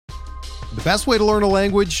The best way to learn a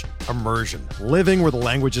language? Immersion. Living where the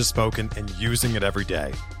language is spoken and using it every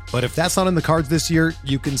day. But if that's not in the cards this year,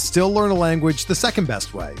 you can still learn a language the second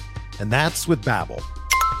best way, and that's with Babbel.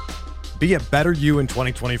 Be a better you in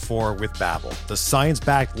 2024 with Babbel, the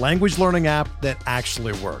science-backed language learning app that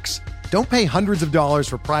actually works. Don't pay hundreds of dollars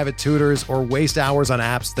for private tutors or waste hours on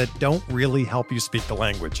apps that don't really help you speak the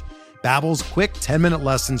language. Babbel's quick 10-minute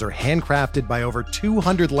lessons are handcrafted by over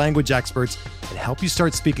 200 language experts and help you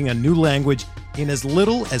start speaking a new language in as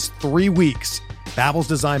little as 3 weeks. Babbel's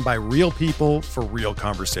designed by real people for real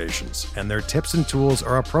conversations, and their tips and tools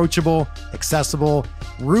are approachable, accessible,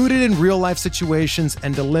 rooted in real-life situations,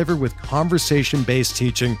 and delivered with conversation-based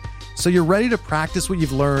teaching, so you're ready to practice what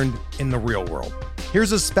you've learned in the real world.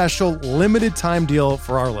 Here's a special limited-time deal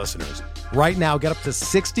for our listeners. Right now, get up to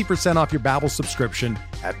 60% off your Babbel subscription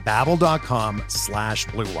at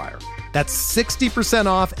babbel.com/Blue Wire. That's 60%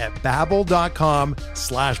 off at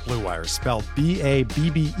babbel.com/Blue Wire, spelled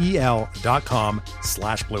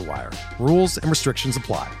BABBEL.com/Blue Wire. Rules and restrictions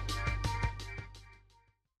apply.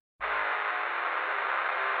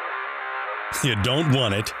 You don't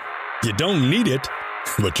want it, you don't need it,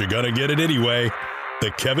 but you're gonna get it anyway.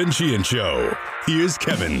 The Kevin Sheehan Show. Here's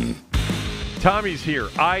Kevin. Tommy's here.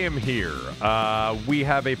 I am here. We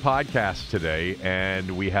have a podcast today,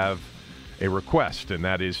 and we have a request, and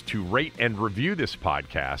that is to rate and review this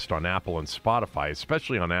podcast on Apple and Spotify,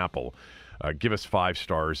 especially on Apple. Give us 5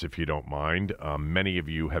 stars if you don't mind. Many of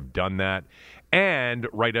you have done that. And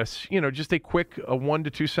write us, just a quick 1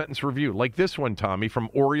 to 2 sentence review, like this one, Tommy,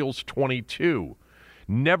 from Orioles 22.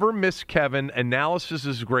 Never miss Kevin. Analysis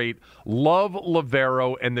is great. Love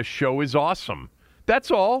Lavero, and the show is awesome.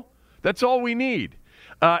 That's all. That's all we need.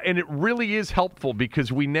 And it really is helpful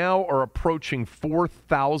because we now are approaching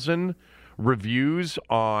 4,000 reviews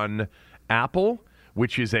on Apple,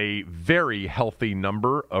 which is a very healthy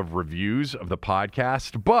number of reviews of the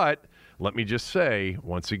podcast. But let me just say,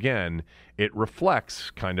 once again, it reflects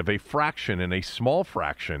kind of a fraction and a small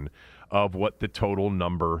fraction of what the total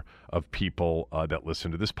number of people that listen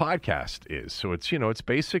to this podcast is. So it's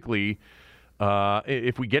basically...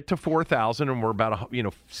 if we get to 4,000, and we're about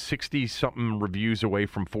 60-something reviews away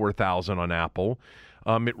from 4,000 on Apple,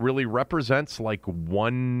 it really represents like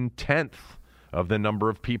 1/10 of the number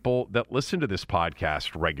of people that listen to this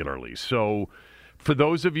podcast regularly. So for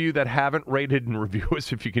those of you that haven't rated and reviewed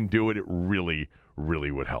us, if you can do it, it really,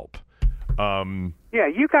 really would help. Yeah,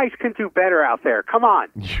 you guys can do better out there. Come on.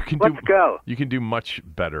 Let's go. You can do much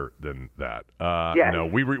better than that. Yes. No,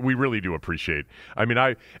 we really do appreciate. I mean,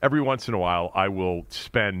 every once in a while, I will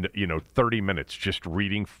spend 30 minutes just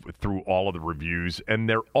reading through all of the reviews, and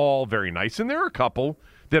they're all very nice. And there are a couple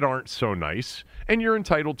that aren't so nice, and you're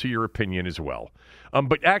entitled to your opinion as well.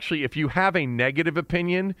 But actually, if you have a negative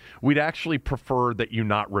opinion, we'd actually prefer that you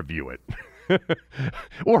not review it.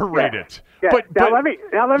 Or rate it. Yeah. But let me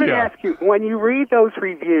ask you, when you read those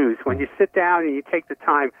reviews, when you sit down and you take the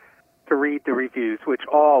time to read the reviews,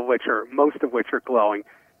 most of which are glowing,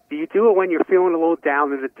 do you do it when you're feeling a little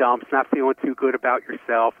down in the dumps, not feeling too good about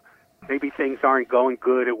yourself? Maybe things aren't going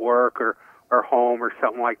good at work or home or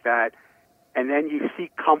something like that, and then you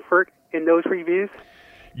seek comfort in those reviews?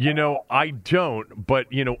 I don't, but,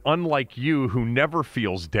 unlike you who never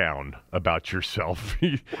feels down about yourself,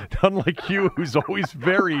 unlike you who's always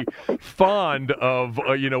very fond of,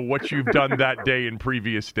 what you've done that day in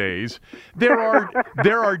previous days, there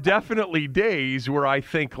are definitely days where I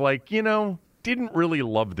think didn't really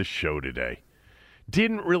love the show today.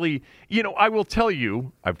 Didn't really, I will tell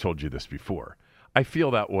you, I've told you this before, I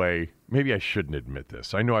feel that way. Maybe I shouldn't admit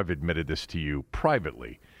this. I know I've admitted this to you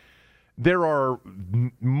privately. There are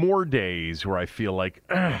more days where I feel like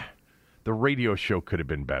the radio show could have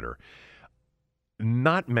been better.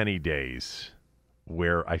 Not many days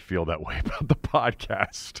where I feel that way about the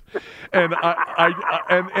podcast, and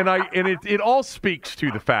it all speaks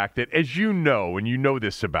to the fact that, as you know, and you know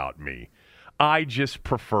this about me, I just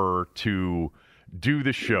prefer to do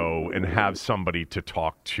the show and have somebody to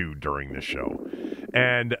talk to during the show.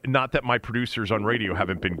 And not that my producers on radio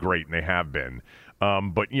haven't been great, and they have been.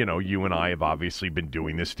 But, you and I have obviously been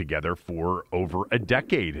doing this together for over a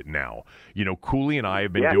decade now. Cooley and I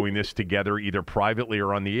have been doing this together either privately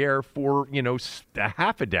or on the air for,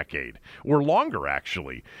 half a decade or longer,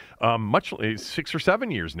 actually. 6 or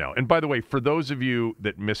 7 years now. And by the way, for those of you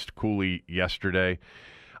that missed Cooley yesterday,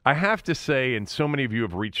 I have to say, and so many of you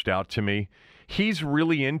have reached out to me, he's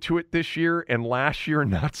really into it this year, and last year,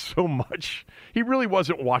 not so much. He really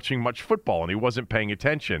wasn't watching much football, and he wasn't paying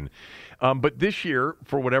attention. But this year,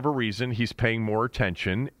 for whatever reason, he's paying more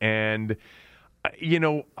attention. And,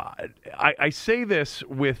 I say this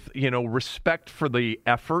with, respect for the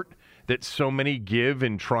effort that so many give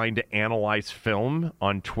in trying to analyze film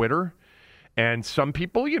on Twitter. And some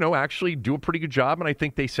people, actually do a pretty good job, and I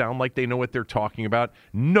think they sound like they know what they're talking about.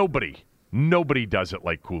 Nobody does it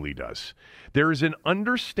like Cooley does. There is an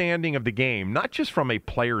understanding of the game, not just from a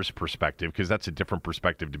player's perspective, because that's a different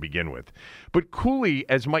perspective to begin with, but Cooley,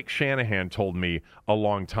 as Mike Shanahan told me a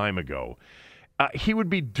long time ago, he would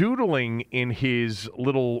be doodling in his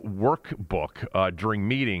little workbook during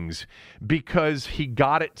meetings because he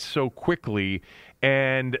got it so quickly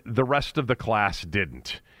and the rest of the class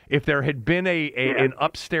didn't. If there had been an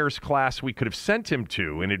upstairs class we could have sent him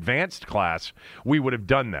to, an advanced class, we would have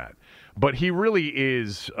done that. But he really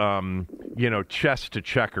is, chess to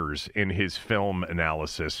checkers in his film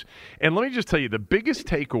analysis. And let me just tell you, the biggest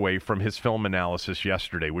takeaway from his film analysis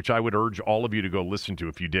yesterday, which I would urge all of you to go listen to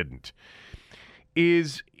if you didn't,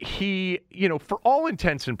 is he, for all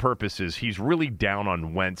intents and purposes, he's really down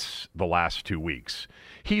on Wentz the last 2 weeks.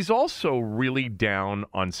 He's also really down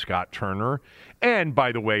on Scott Turner. And,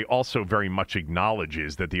 by the way, also very much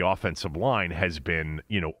acknowledges that the offensive line has been,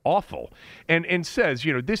 awful. And says,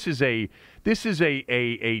 this is a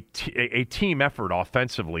team effort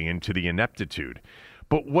offensively into the ineptitude.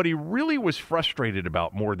 But what he really was frustrated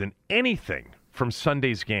about more than anything from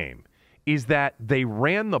Sunday's game is that they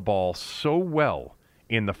ran the ball so well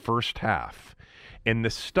in the first half. And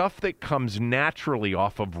the stuff that comes naturally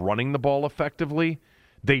off of running the ball effectively,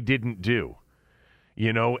 they didn't do.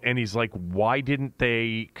 And he's like, why didn't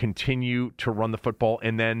they continue to run the football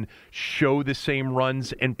and then show the same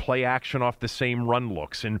runs and play action off the same run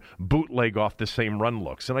looks and bootleg off the same run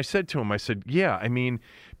looks? And I said to him,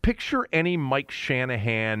 picture any Mike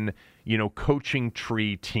Shanahan, coaching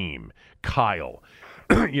tree team, Kyle,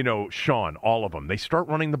 Sean, all of them. They start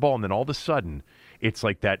running the ball, and then all of a sudden, it's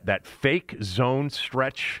like that fake zone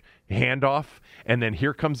stretch handoff, and then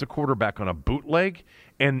here comes the quarterback on a bootleg,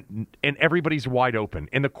 and everybody's wide open.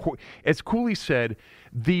 And as Cooley said,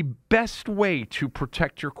 the best way to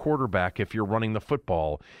protect your quarterback if you're running the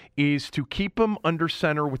football is to keep him under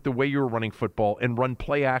center with the way you're running football and run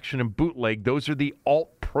play action and bootleg. Those are the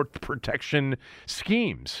alt protection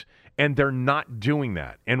schemes. And they're not doing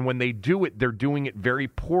that. And when they do it, they're doing it very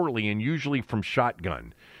poorly and usually from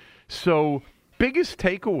shotgun. So biggest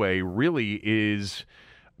takeaway really is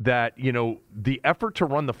that, the effort to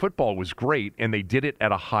run the football was great, and they did it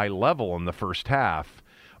at a high level in the first half,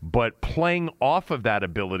 but playing off of that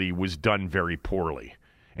ability was done very poorly,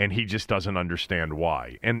 and he just doesn't understand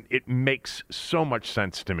why. And it makes so much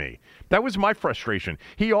sense to me. That was my frustration.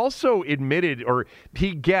 He also admitted, or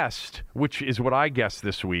he guessed, which is what I guessed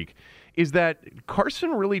this week, is that Carson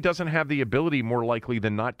really doesn't have the ability, more likely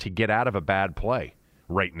than not, to get out of a bad play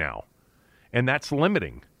right now. And that's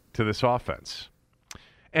limiting to this offense.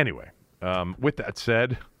 Anyway, with that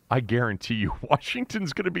said, I guarantee you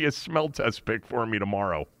Washington's going to be a smell test pick for me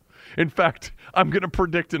tomorrow. In fact, I'm going to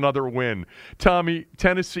predict another win. Tommy,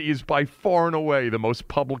 Tennessee is by far and away the most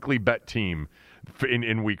publicly bet team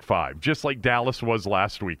in Week 5, just like Dallas was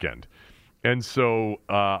last weekend. And so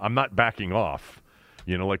I'm not backing off.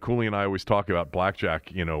 Like Cooley and I always talk about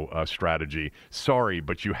blackjack, strategy. Sorry,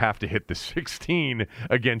 but you have to hit the 16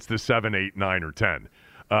 against the 7, 8, 9, or 10.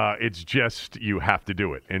 It's just you have to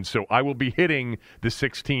do it. And so I will be hitting the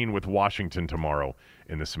 16 with Washington tomorrow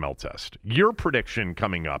in the smell test. Your prediction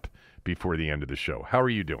coming up before the end of the show. How are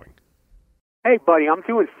you doing? Hey, buddy, I'm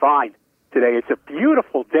doing fine today. It's a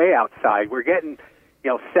beautiful day outside. We're getting,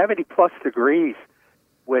 70-plus degrees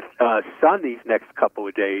with sun these next couple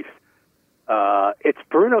of days. It's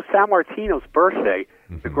Bruno Sammartino's birthday,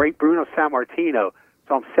 the great Bruno Sammartino,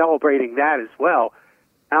 so I'm celebrating that as well.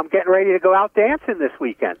 I'm getting ready to go out dancing this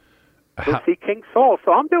weekend. Go see King Saul,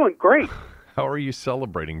 so I'm doing great. How are you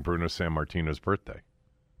celebrating Bruno Sammartino's birthday?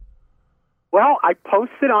 Well, I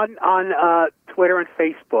posted on Twitter and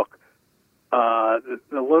Facebook a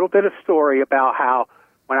little bit of story about how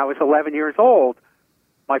when I was 11 years old,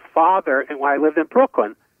 my father, and when I lived in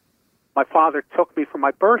Brooklyn, my father took me for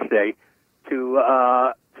my birthday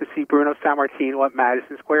to see Bruno Sammartino at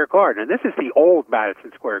Madison Square Garden. And this is the old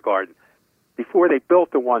Madison Square Garden, before they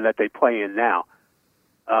built the one that they play in now.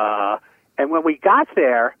 And when we got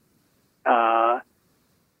there, there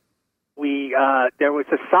was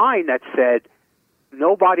a sign that said,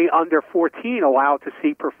 nobody under 14 allowed to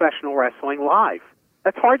see professional wrestling live.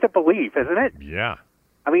 That's hard to believe, isn't it? Yeah.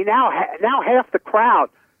 I mean, now half the crowd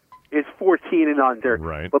is 14 and under.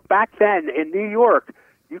 Right. But back then in New York,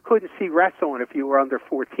 you couldn't see wrestling if you were under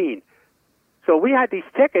 14. So we had these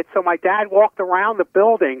tickets, so my dad walked around the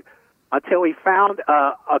building until he found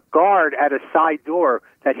a guard at a side door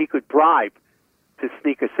that he could bribe to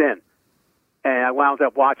sneak us in. And I wound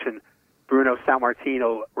up watching Bruno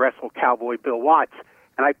Sammartino wrestled Cowboy Bill Watts,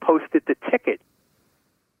 and I posted the ticket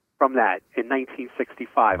from that in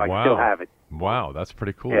 1965. Wow. I still have it. Wow, that's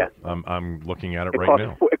pretty cool. Yeah. I'm looking at it It right cost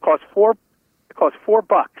now. It cost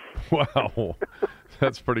 $4. Wow,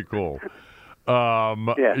 that's pretty cool.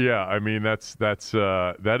 Yeah. Yeah, I mean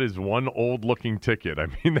that is one old looking ticket. I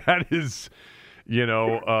mean that is,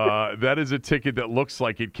 that is a ticket that looks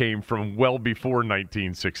like it came from well before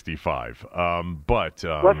 1965.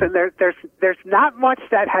 Listen, there's not much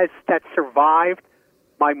that survived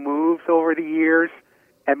my moves over the years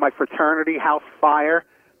and my fraternity house fire,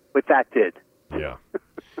 but that did. Yeah.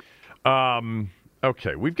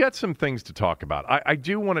 Okay, we've got some things to talk about. I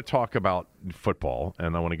do want to talk about football,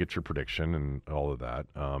 and I want to get your prediction and all of that,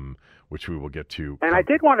 which we will get to. And I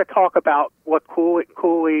did want to talk about what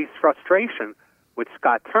Cooley's frustration with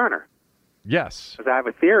Scott Turner. Yes. Because I have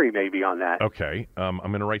a theory maybe on that. Okay. I'm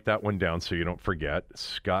going to write that one down so you don't forget.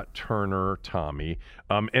 Scott Turner, Tommy.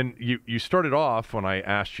 And you started off when I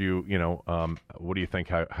asked you, what do you think?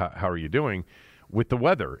 How are you doing with the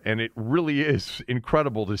weather? And it really is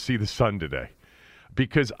incredible to see the sun today.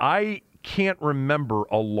 Because I can't remember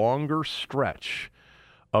a longer stretch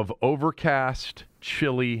of overcast,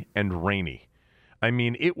 chilly, and rainy. I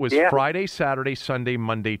mean, it was Friday, Saturday, Sunday,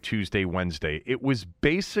 Monday, Tuesday, Wednesday. It was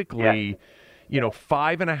basically,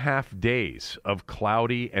 5.5 days of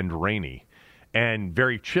cloudy and rainy and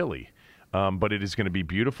very chilly. But it is going to be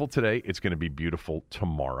beautiful today. It's going to be beautiful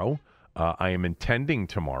tomorrow. I am intending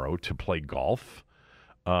tomorrow to play golf.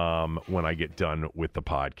 When I get done with the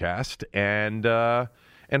podcast and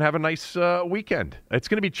have a nice weekend. It's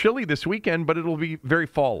going to be chilly this weekend, but it'll be very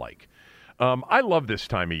fall-like. I love this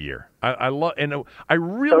time of year. I love, and I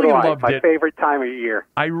really loved it. My favorite time of year.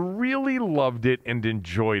 I really loved it and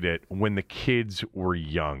enjoyed it when the kids were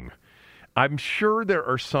young. I'm sure there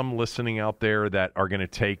are some listening out there that are going to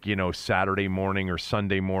take, Saturday morning or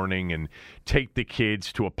Sunday morning and take the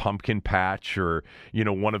kids to a pumpkin patch or,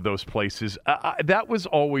 one of those places. That was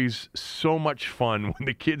always so much fun when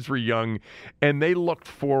the kids were young, and they looked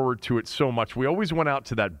forward to it so much. We always went out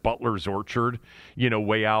to that Butler's Orchard,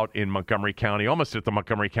 way out in Montgomery County, almost at the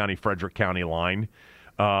Montgomery County-Frederick County line.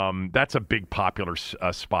 That's a big popular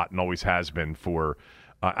spot and always has been for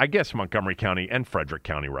I guess Montgomery County and Frederick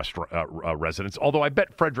County residents, although I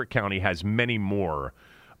bet Frederick County has many more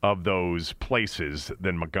of those places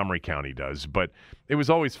than Montgomery County does. But it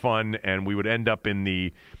was always fun, and we would end up in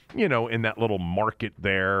the, in that little market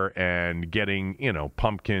there and getting,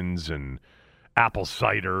 pumpkins and apple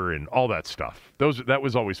cider and all that stuff. That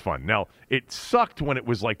was always fun. Now, it sucked when it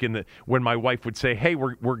was like when my wife would say, hey,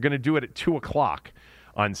 we're going to do it at 2:00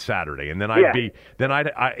 on Saturday, and then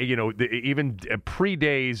even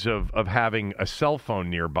pre-days of having a cell phone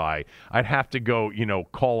nearby, I'd have to go,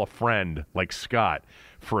 call a friend like Scott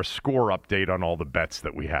for a score update on all the bets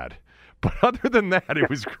that we had. But other than that, it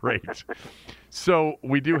was great. So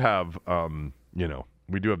we do have,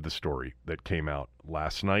 the story that came out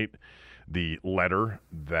last night. The letter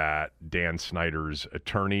that Dan Snyder's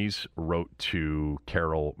attorneys wrote to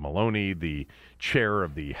Carol Maloney, the chair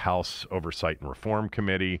of the House Oversight and Reform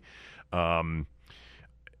Committee. So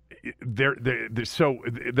there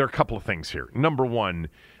are a couple of things here. Number one,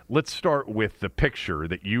 let's start with the picture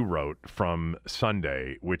that you wrote from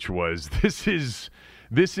Sunday, which was this is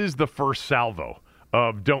the first salvo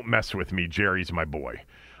of "Don't mess with me, Jerry's my boy."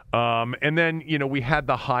 And then, we had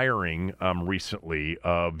the hiring recently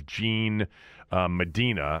of Gene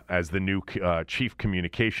Medina as the new chief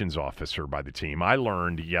communications officer by the team. I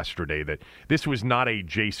learned yesterday that this was not a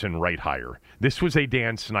Jason Wright hire. This was a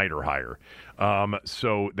Dan Snyder hire.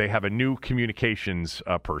 So they have a new communications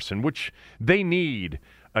person, which they need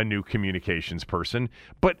a new communications person.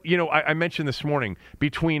 But, I mentioned this morning,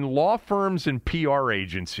 between law firms and PR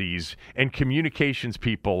agencies and communications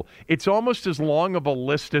people, it's almost as long of a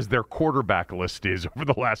list as their quarterback list is over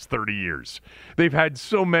the last 30 years. They've had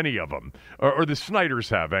so many of them, or the Snyders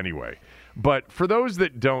have anyway. But for those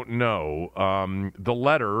that don't know, the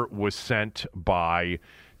letter was sent by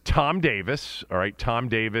Tom Davis. All right, Tom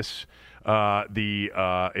Davis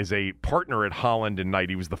is a partner at Holland and Knight.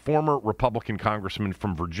 He was the former Republican congressman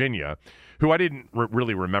from Virginia, who I didn't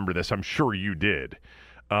really remember this. I'm sure you did,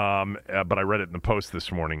 but I read it in the Post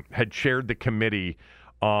this morning. Had chaired the committee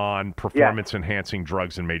on performance-enhancing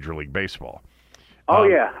drugs in Major League Baseball. Oh,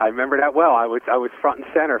 yeah, I remember that well. I was front and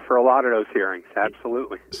center for a lot of those hearings,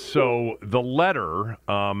 absolutely. So the letter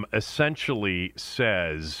essentially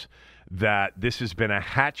says that this has been a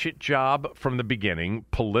hatchet job from the beginning,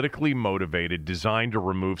 politically motivated, designed to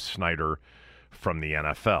remove Snyder from the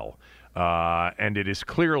NFL. And it is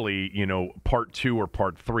clearly, part 2 or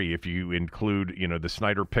part 3, if you include, the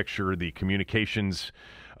Snyder picture, the communications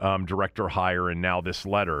director hire, and now this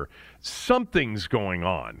letter. Something's going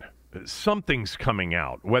on. Something's coming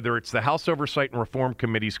out, whether it's the House Oversight and Reform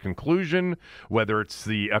Committee's conclusion, whether it's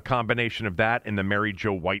a combination of that and the Mary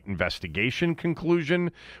Jo White investigation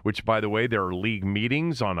conclusion, which, by the way, there are league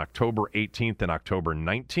meetings on October 18th and October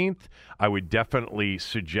 19th. I would definitely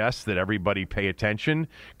suggest that everybody pay attention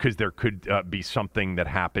because there could be something that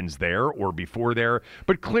happens there or before there.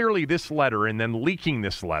 But clearly this letter and then leaking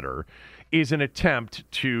this letter is an attempt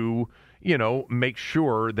to make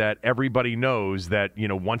sure that everybody knows that,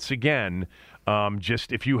 once again,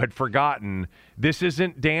 just if you had forgotten, this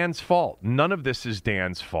isn't Dan's fault. None of this is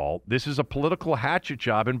Dan's fault. This is a political hatchet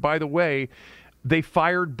job. And by the way, they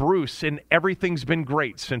fired Bruce, and everything's been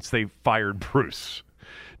great since they fired Bruce.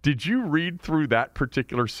 Did you read through that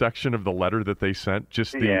particular section of the letter that they sent?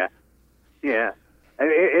 Yeah.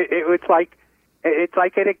 It's like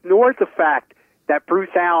it ignored the fact that Bruce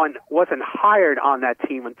Allen wasn't hired on that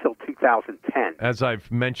team until 2010. As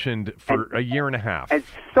I've mentioned for a year and a half. And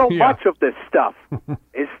so much of this stuff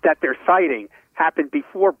is that they're citing happened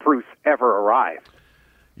before Bruce ever arrived.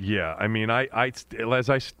 Yeah, I mean, I as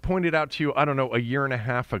I pointed out to you, I don't know, a year and a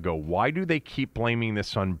half ago, why do they keep blaming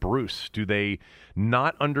this on Bruce? Do they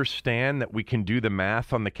not understand that we can do the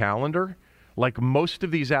math on the calendar? Like, most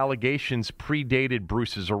of these allegations predated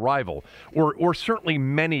Bruce's arrival, or certainly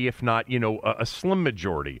many, if not, a slim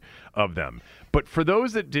majority of them. But for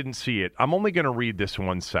those that didn't see it, I'm only going to read this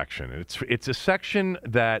one section. It's a section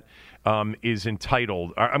that is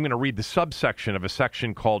entitled, I'm going to read the subsection of a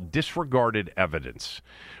section called Disregarded Evidence,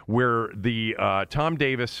 where the Tom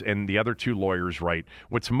Davis and the other 2 lawyers write,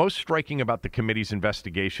 what's most striking about the committee's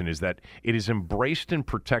investigation is that it has embraced and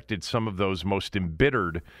protected some of those most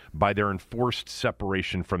embittered by their enforced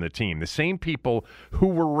separation from the team, the same people who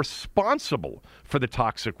were responsible for the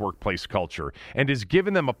toxic workplace culture, and has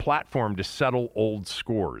given them a platform to settle old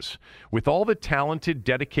scores. With all the talented,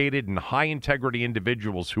 dedicated, and high-integrity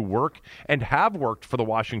individuals who work and have worked for the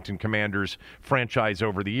Washington Commanders franchise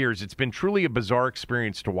over the years, it's been truly a bizarre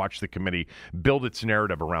experience to watch the committee build its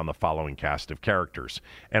narrative around the following cast of characters.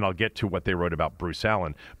 And I'll get to what they wrote about Bruce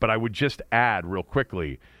Allen, but I would just add real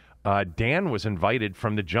quickly, Dan was invited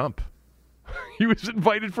from the jump. He was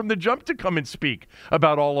invited from the jump to come and speak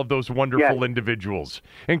about all of those wonderful individuals,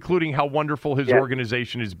 including how wonderful his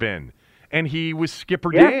organization has been. And he was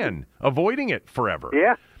Skipper Dan, avoiding it forever.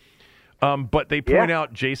 Yeah. But they point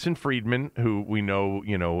out Jason Friedman, who we know,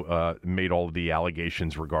 made all of the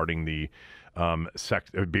allegations regarding the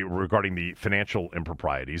regarding the financial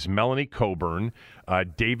improprieties. Melanie Coburn,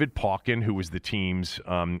 David Pauken, who was the team's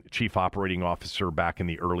chief operating officer back in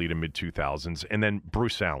the early to mid-2000s, and then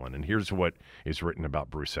Bruce Allen. And here's what is written about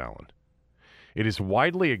Bruce Allen. It is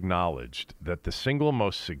widely acknowledged that the single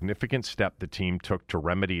most significant step the team took to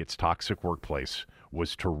remedy its toxic workplace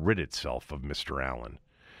was to rid itself of Mr. Allen.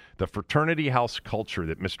 The fraternity house culture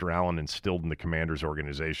that Mr. Allen instilled in the Commanders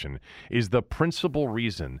organization is the principal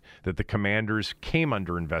reason that the Commanders came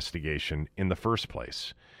under investigation in the first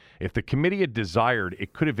place. If the committee had desired,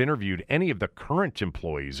 it could have interviewed any of the current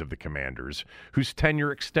employees of the Commanders whose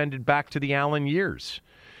tenure extended back to the Allen years.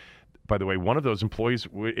 By the way, one of those employees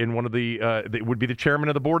in one of would be the chairman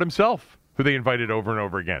of the board himself, who they invited over and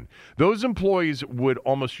over again. Those employees would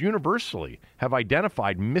almost universally have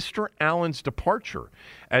identified Mr. Allen's departure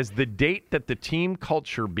as the date that the team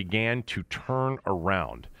culture began to turn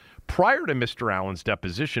around. Prior to Mr. Allen's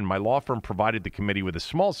deposition, my law firm provided the committee with a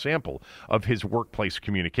small sample of his workplace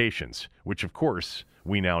communications, which, of course,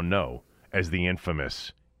 we now know as the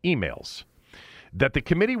infamous emails. That the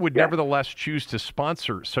committee would nevertheless choose to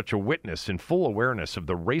sponsor such a witness in full awareness of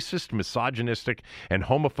the racist, misogynistic, and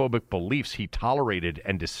homophobic beliefs he tolerated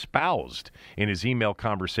and espoused in his email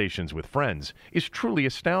conversations with friends is truly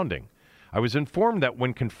astounding. I was informed that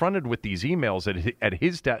when confronted with these emails at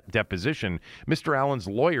his deposition, Mr. Allen's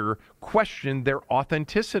lawyer questioned their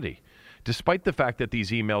authenticity. Despite the fact that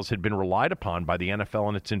these emails had been relied upon by the NFL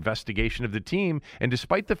in its investigation of the team, and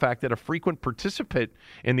despite the fact that a frequent participant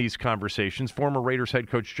in these conversations, former Raiders head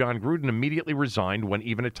coach John Gruden, immediately resigned when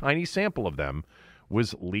even a tiny sample of them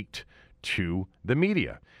was leaked to the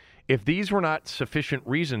media. If these were not sufficient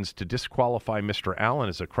reasons to disqualify Mr. Allen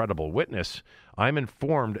as a credible witness, I'm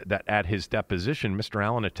informed that at his deposition, Mr.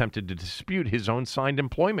 Allen attempted to dispute his own signed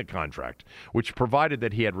employment contract, which provided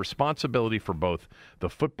that he had responsibility for both the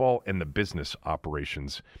football and the business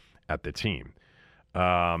operations at the team.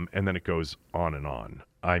 And then it goes on and on.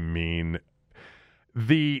 I mean,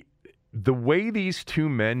 the way these two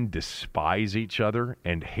men despise each other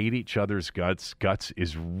and hate each other's guts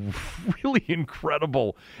is really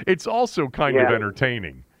incredible. It's also kind of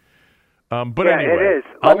entertaining. But anyway, it is.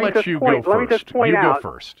 I'll let you go first. Let me just point out, go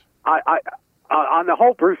first. I on the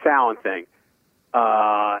whole Bruce Allen thing,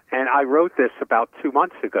 and I wrote this about 2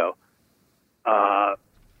 months ago.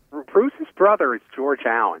 Bruce's brother is George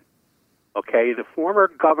Allen, okay, the former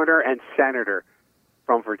governor and senator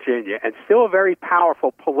from Virginia, and still a very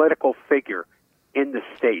powerful political figure in the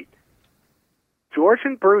state. George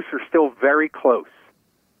and Bruce are still very close,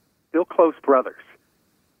 still close brothers.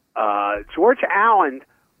 George Allen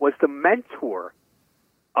was the mentor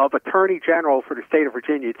of Attorney General for the state of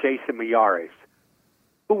Virginia, Jason Miyares,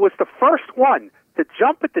 who was the first one to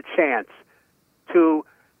jump at the chance to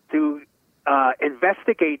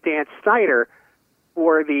investigate Dan Snyder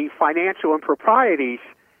for the financial improprieties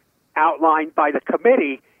outlined by the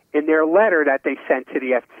committee in their letter that they sent to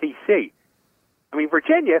the FTC. I mean,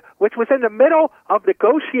 Virginia, which was in the middle of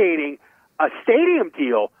negotiating a stadium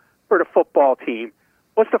deal for the football team,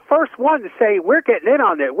 was the first one to say, we're getting in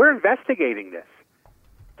on it, we're investigating this.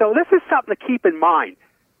 So this is something to keep in mind,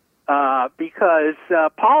 because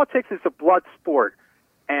politics is a blood sport,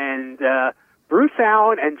 and Bruce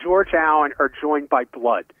Allen and George Allen are joined by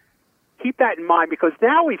blood. Keep that in mind, because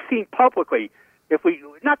now we've seen publicly,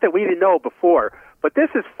 not that we didn't know before, but this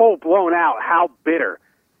is full blown out how bitter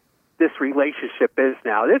this relationship is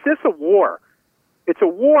now. This is a war. It's a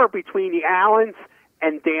war between the Allens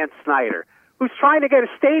and Dan Snyder, who's trying to get a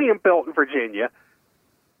stadium built in Virginia,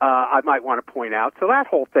 I might want to point out. So that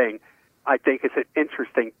whole thing, I think, is an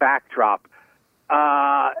interesting backdrop.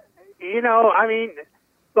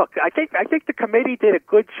 Look, I think the committee did a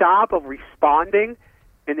good job of responding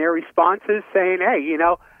in their responses, saying, hey,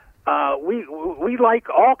 we like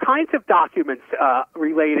all kinds of documents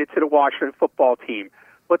related to the Washington football team,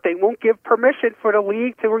 but they won't give permission for the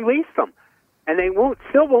league to release them, and they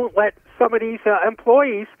still won't let some of these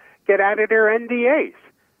employees get out of their NDAs.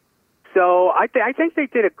 So I think they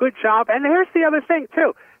did a good job. And here's the other thing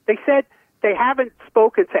too: they said they haven't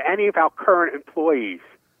spoken to any of our current employees.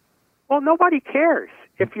 Well, nobody cares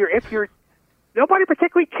if you're nobody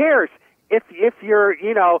particularly cares if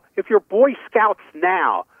you're Boy Scouts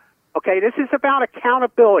now. Okay, this is about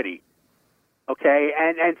accountability. Okay,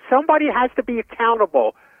 and somebody has to be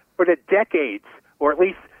accountable for the decades, or at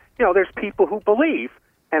least, there's people who believe,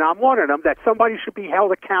 and I'm one of them, that somebody should be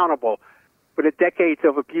held accountable for the decades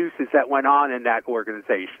of abuses that went on in that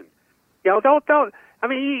organization. You don't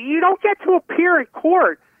get to appear in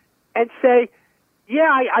court and say,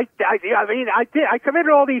 yeah, I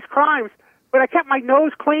committed all these crimes, but I kept my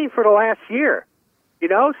nose clean for the last year.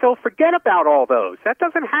 So forget about all those. That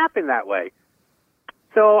doesn't happen that way.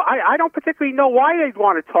 So I don't particularly know why they'd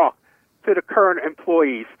want to talk to the current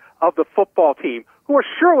employees of the football team, who are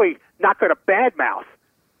surely not going to badmouth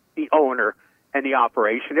the owner and the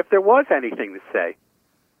operation if there was anything to say.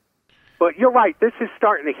 But you're right, this is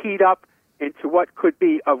starting to heat up into what could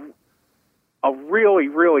be a really,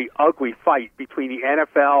 really ugly fight between the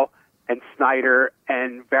NFL and Snyder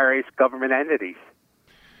and various government entities.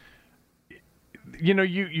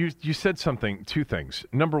 You said two things.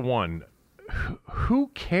 Number one,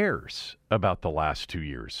 who cares about the last 2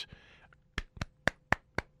 years?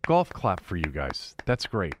 Golf clap for you guys. That's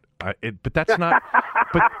great. But that's not.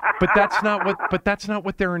 But that's not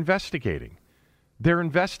what they're investigating. They're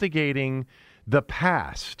investigating the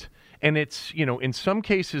past, and it's in some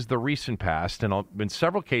cases the recent past, and in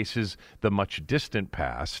several cases the much distant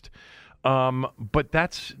past. But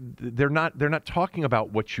they're not talking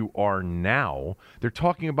about what you are now. They're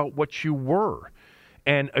talking about what you were,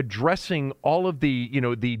 and addressing all of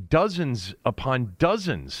the dozens upon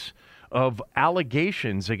dozens of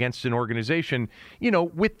allegations against an organization,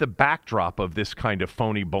 with the backdrop of this kind of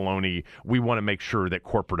phony baloney. We want to make sure that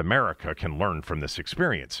corporate America can learn from this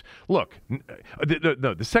experience. Look,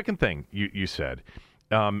 the second thing you said,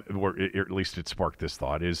 or at least it sparked this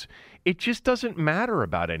thought, is it just doesn't matter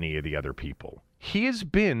about any of the other people. He has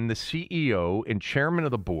been the CEO and chairman of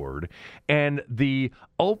the board, and the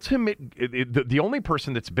only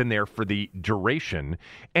person that's been there for the duration,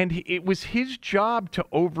 and it was his job to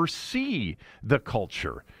oversee the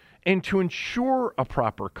culture and to ensure a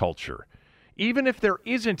proper culture, even if there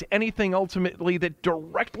isn't anything ultimately that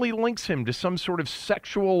directly links him to some sort of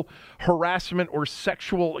sexual harassment or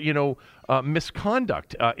sexual,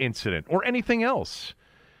 misconduct incident or anything else.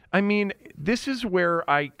 I mean, this is where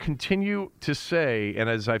I continue to say, and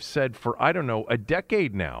as I've said for, a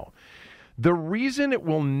decade now, the reason it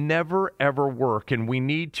will never, ever work, and we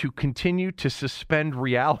need to continue to suspend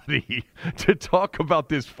reality to talk about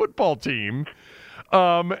this football team,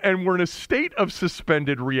 and we're in a state of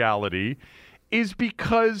suspended reality, is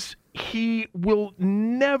because he will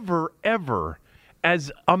never, ever,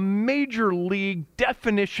 as a major league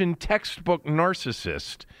definition textbook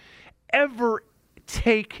narcissist, ever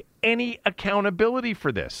take any accountability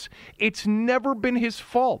for this. It's never been his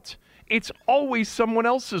fault. It's always someone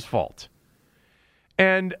else's fault.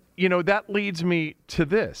 And, that leads me to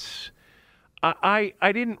this. I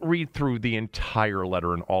didn't read through the entire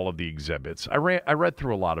letter and all of the exhibits. I read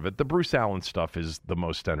through a lot of it. The Bruce Allen stuff is the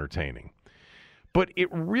most entertaining. But it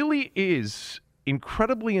really is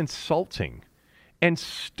incredibly insulting and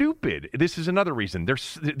stupid. This is another reason.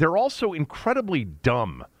 They're also incredibly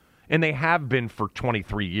dumb, and they have been for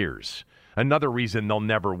 23 years. Another reason they'll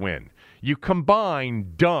never win. You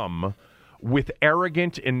combine dumb with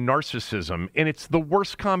arrogant and narcissism, and it's the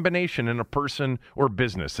worst combination in a person or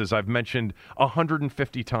business, as I've mentioned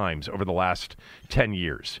 150 times over the last 10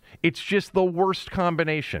 years. It's just the worst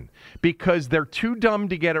combination because they're too dumb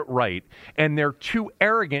to get it right, and they're too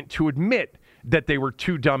arrogant to admit that they were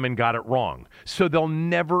too dumb and got it wrong. So they'll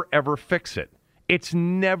never, ever fix it. It's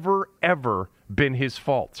never, ever been his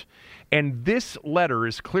fault. And this letter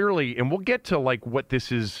is clearly, and we'll get to what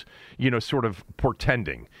this is, sort of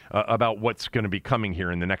portending about what's going to be coming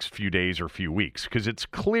here in the next few days or few weeks, because it's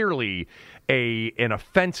clearly an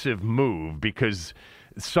offensive move because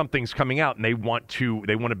something's coming out and they want to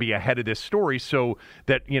be ahead of this story so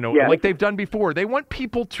that, like they've done before, they want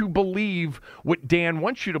people to believe what Dan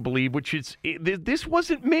wants you to believe, which is this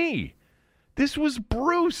wasn't me. This was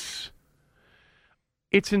Bruce.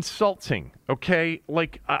 It's insulting, okay?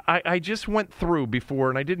 I just went through before,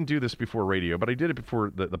 and I didn't do this before radio, but I did it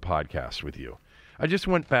before the podcast with you. I just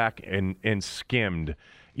went back and skimmed,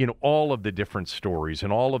 all of the different stories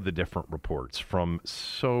and all of the different reports from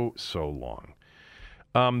so long.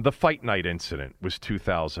 The Fight Night incident was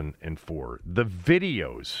 2004. The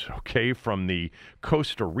videos, okay, from the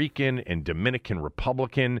Costa Rican and Dominican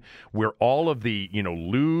Republican, where all of the,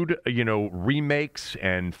 lewd, remakes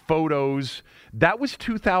and photos, that was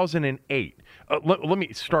 2008. Let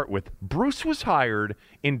me start with, Bruce was hired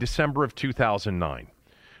in December of 2009.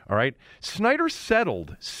 All right. Snyder settled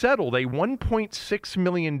a $1.6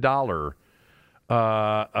 million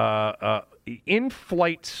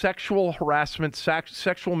in-flight sexual harassment,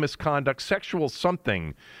 sexual misconduct, sexual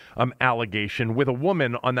something allegation with a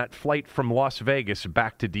woman on that flight from Las Vegas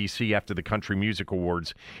back to D.C. after the Country Music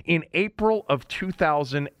Awards in April of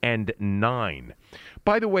 2009.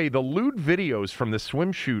 By the way, the lewd videos from the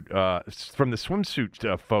swimsuit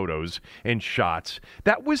photos and shots,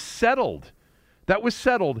 that was settled.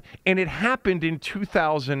 And it happened in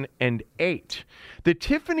 2008. The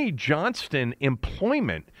Tiffany Johnston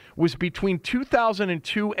employment was between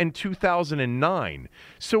 2002 and 2009.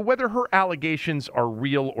 So whether her allegations are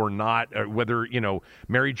real or not, or whether,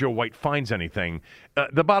 Mary Jo White finds anything,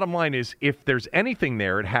 the bottom line is if there's anything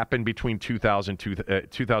there, it happened between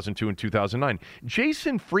 2002 and 2009.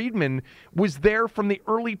 Jason Friedman was there from the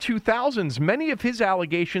early 2000s. Many of his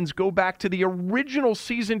allegations go back to the original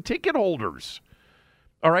season ticket holders.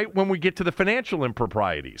 All right, when we get to the financial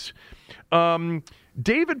improprieties.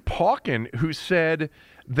 David Pauken, who said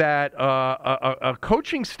that a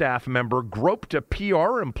coaching staff member groped a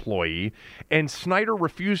PR employee and Snyder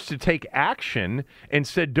refused to take action and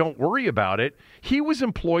said, don't worry about it. He was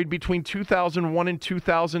employed between 2001 and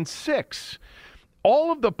 2006.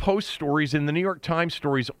 All of the Post stories and the New York Times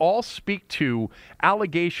stories all speak to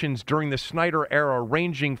allegations during the Snyder era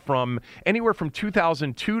ranging from anywhere from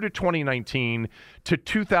 2002 to 2019 to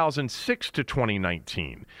 2006 to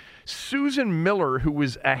 2019. Susan Miller, who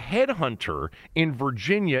was a headhunter in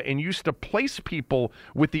Virginia and used to place people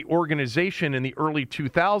with the organization in the early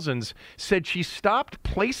 2000s, said she stopped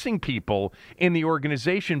placing people in the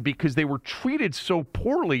organization because they were treated so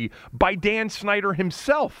poorly by Dan Snyder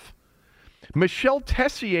himself. Michelle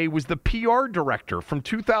Tessier was the PR director from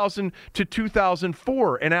 2000 to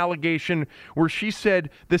 2004, an allegation where she said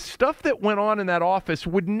the stuff that went on in that office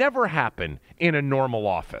would never happen in a normal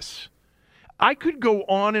office. I could go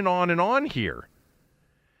on and on and on here.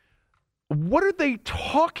 What are they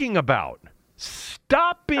talking about?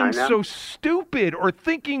 Stop being so stupid or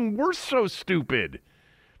thinking we're so stupid.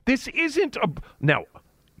 This isn't a... Now,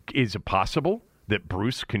 is it possible that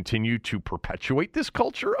Bruce continued to perpetuate this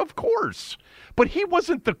culture? Of course. But he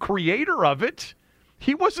wasn't the creator of it.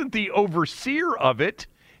 He wasn't the overseer of it.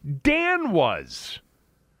 Dan was.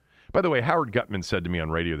 By the way, Howard Gutman said to me on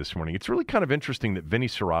radio this morning, it's really kind of interesting that Vinny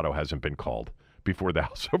Serrato hasn't been called before the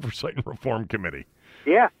House Oversight and Reform Committee.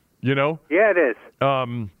 Yeah. Yeah, it is.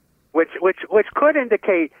 Which could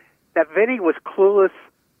indicate that Vinny was clueless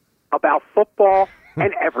about football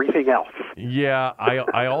and everything else. Yeah,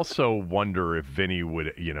 I also wonder if Vinny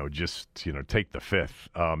would, just take the fifth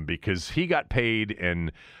because he got paid,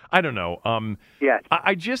 and I don't know. Yes.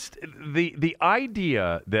 I just the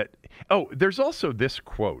idea that there's also this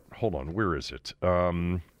quote. Hold on, where is it?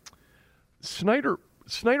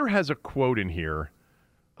 Snyder has a quote in here.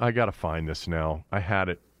 I got to find this now. I had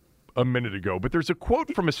it a minute ago, but there's a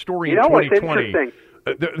quote from a story in 2020.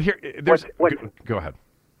 What's interesting? Go ahead.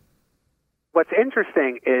 What's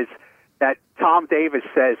interesting is that Tom Davis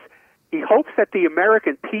says he hopes that the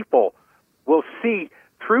American people will see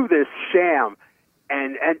through this sham,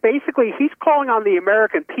 and basically he's calling on the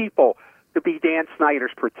American people to be Dan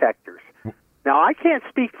Snyder's protectors. Now, I can't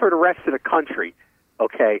speak for the rest of the country,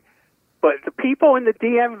 okay, but the people in the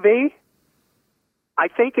DMV, I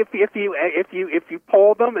think if you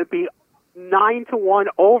poll them, it'd be 9-1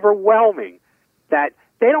 overwhelming that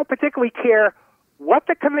they don't particularly care what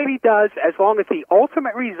the committee does as long as the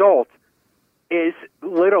ultimate result is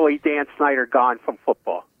literally Dan Snyder gone from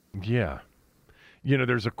football. Yeah.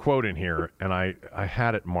 There's a quote in here, and I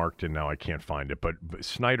had it marked, and now I can't find it, but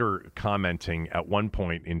Snyder commenting at one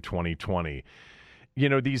point in 2020,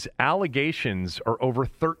 these allegations are over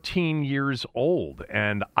 13 years old,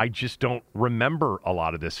 and I just don't remember a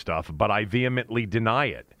lot of this stuff, but I vehemently deny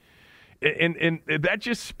it. And that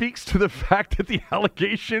just speaks to the fact that the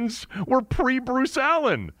allegations were pre-Bruce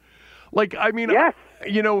Allen. Like, I mean, yes.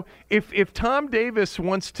 If Tom Davis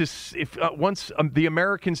wants the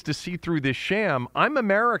Americans to see through this sham, I'm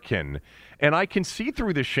American, and I can see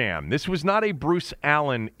through the sham. This was not a Bruce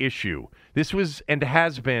Allen issue. This was and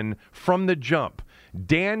has been from the jump.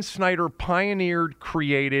 Dan Snyder pioneered,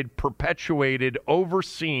 created, perpetuated,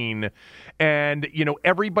 overseen, and,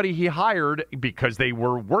 everybody he hired, because they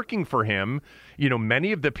were working for him,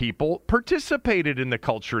 many of the people participated in the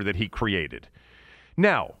culture that he created.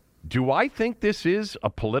 Now, do I think this is a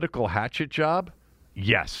political hatchet job?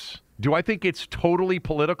 Yes. Do I think it's totally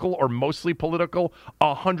political or mostly political?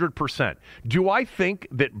 100%. Do I think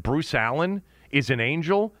that Bruce Allen is an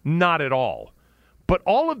angel? Not at all. But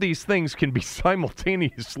all of these things can be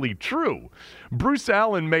simultaneously true. Bruce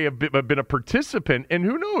Allen may have been a participant, and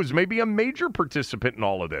who knows, maybe a major participant in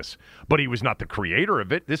all of this. But he was not the creator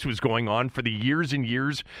of it. This was going on for the years and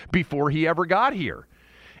years before he ever got here.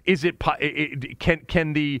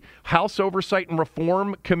 Can the House Oversight and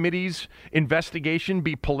Reform Committee's investigation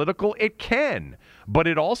be political? It can, but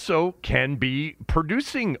it also can be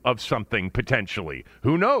producing of something potentially.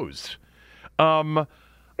 Who knows?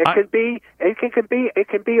 It can be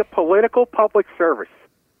a political public service.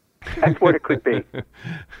 That's what it could be.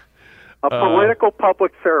 A political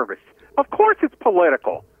public service. Of course it's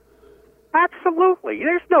political. Absolutely.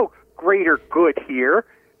 There's no greater good here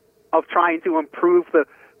of trying to improve the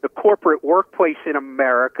corporate workplace in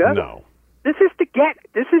America. No. This is to get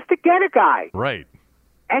a guy. Right.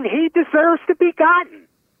 And he deserves to be gotten.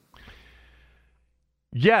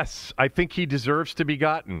 Yes, I think he deserves to be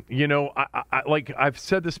gotten. I've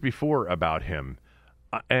said this before about him,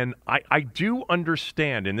 and I do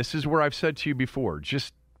understand, and this is where I've said to you before,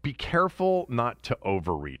 just be careful not to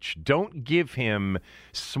overreach. Don't give him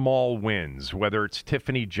small wins, whether it's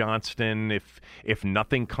Tiffany Johnston, if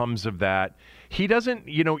nothing comes of that. He doesn't,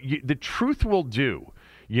 the truth will do.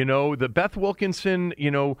 The Beth Wilkinson,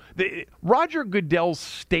 Roger Goodell's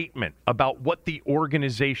statement about what the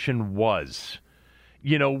organization was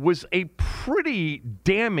a pretty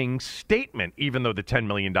damning statement, even though the $10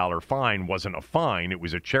 million fine wasn't a fine. It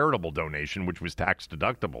was a charitable donation, which was tax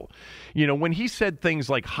deductible. When he said things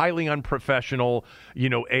like highly unprofessional,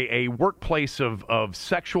 a workplace of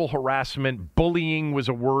sexual harassment, bullying was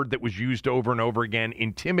a word that was used over and over again,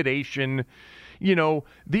 intimidation.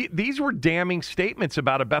 These were damning statements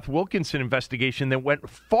about a Beth Wilkinson investigation that went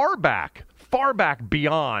far back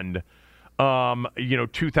beyond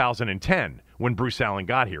 2010 when Bruce Allen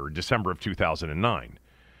got here in December of 2009.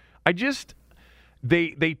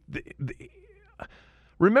 They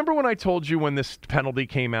remember when I told you when this penalty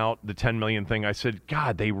came out, the $10 million thing, I said,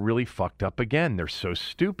 God, they really fucked up again. They're so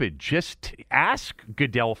stupid. Just ask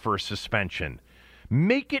Goodell for a suspension.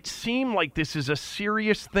 Make it seem like this is a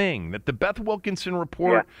serious thing, that the Beth Wilkinson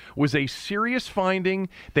report was a serious finding.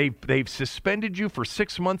 They've suspended you for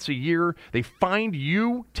 6 months a year. They fined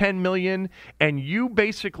you $10 million, and you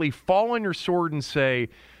basically fall on your sword and say,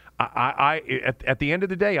 At the end of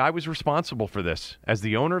the day, I was responsible for this as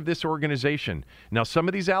the owner of this organization. Now, some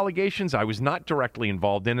of these allegations I was not directly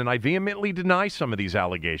involved in, and I vehemently deny some of these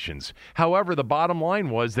allegations. However, the bottom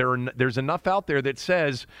line was there's enough out there that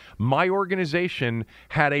says my organization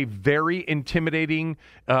had a very intimidating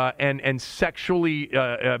and sexually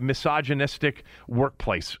misogynistic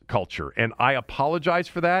workplace culture, and I apologize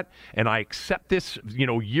for that, and I accept this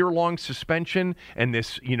year-long suspension and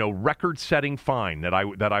this record-setting fine that I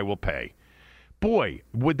will pay. Boy,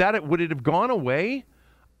 would it have gone away?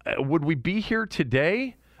 Would we be here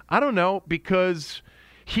today? I don't know, because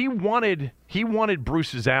he wanted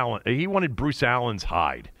Bruce Allen's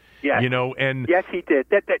hide. Yes. And yes, he did.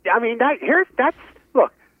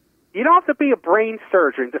 Look, you don't have to be a brain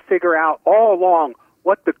surgeon to figure out all along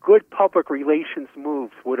what the good public relations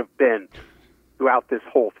moves would have been throughout this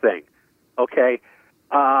whole thing. Okay.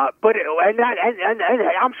 But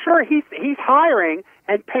I'm sure he's hiring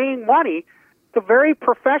and paying money to very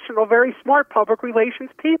professional, very smart public relations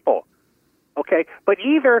people. Okay, but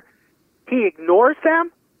either he ignores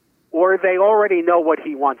them or they already know what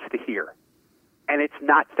he wants to hear, and it's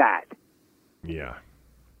not that. Yeah,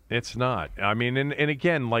 it's not. I mean, and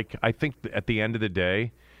again, like, I think at the end of the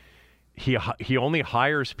day, he only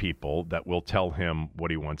hires people that will tell him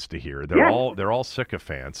what he wants to hear. They're all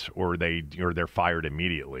sycophants, or they're fired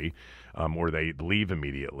immediately, or they leave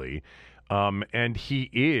immediately. And he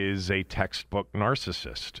is a textbook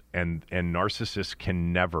narcissist, and narcissists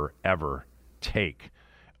can never ever take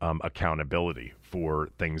accountability for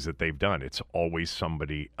things that they've done. It's always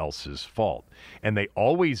somebody else's fault, and they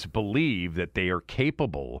always believe that they are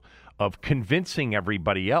capable of convincing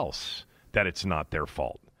everybody else that it's not their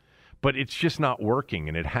fault. But it's just not working,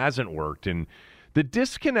 and it hasn't worked. And the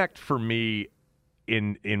disconnect for me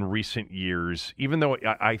in recent years, even though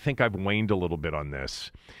I think I've waned a little bit on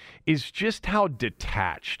this, is just how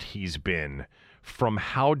detached he's been from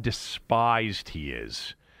how despised he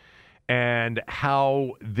is, and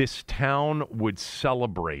how this town would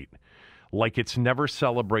celebrate like it's never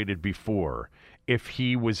celebrated before if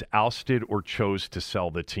he was ousted or chose to sell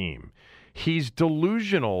the team. He's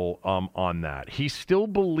delusional on that. He still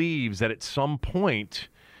believes that at some point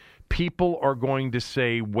people are going to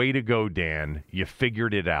say, "Way to go, Dan. You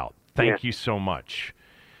figured it out. Thank you so much."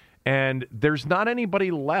 And there's not anybody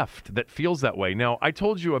left that feels that way. Now, I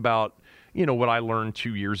told you about, what I learned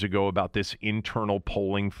 2 years ago about this internal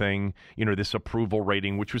polling thing, this approval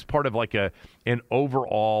rating, which was part of like an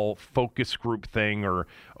overall focus group thing or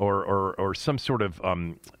some sort of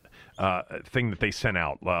thing that they sent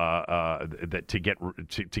out that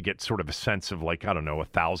to get sort of a sense of, like, I don't know,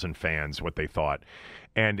 1,000 fans, what they thought.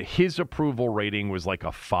 And his approval rating was like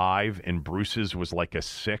a 5 and Bruce's was like a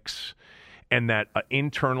 6. And that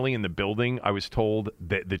internally in the building, I was told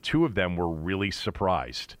that the two of them were really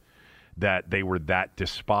surprised that they were that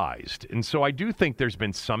despised. And so I do think there's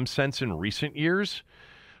been some sense in recent years,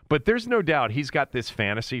 but there's no doubt he's got this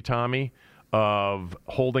fantasy, Tommy, of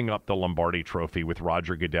holding up the Lombardi Trophy with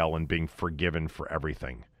Roger Goodell and being forgiven for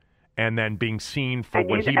everything, and then being seen for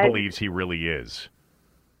what he believes he really is.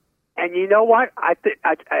 And you know what?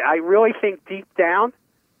 I really think deep down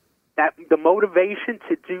that the motivation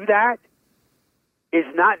to do that is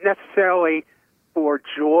not necessarily for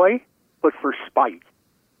joy, but for spite.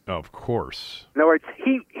 Of course. In other words,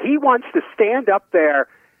 he wants to stand up there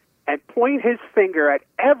and point his finger at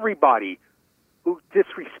everybody who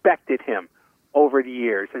disrespected him over the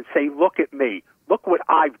years and say, "Look at me. Look what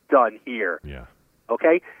I've done here." Yeah.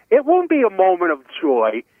 Okay? It won't be a moment of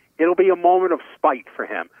joy. It'll be a moment of spite for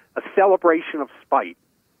him, a celebration of spite.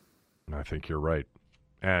 I think you're right.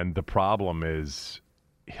 And the problem is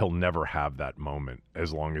he'll never have that moment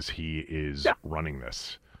as long as he is running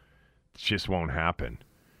this. It just won't happen.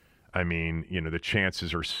 I mean, the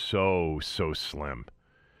chances are so slim.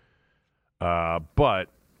 But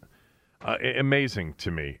amazing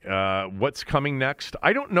to me. What's coming next?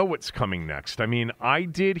 I don't know what's coming next. I mean, I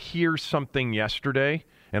did hear something yesterday,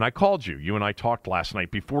 and I called you. You and I talked last night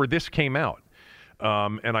before this came out.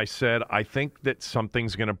 And I said, I think that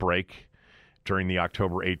something's going to break during the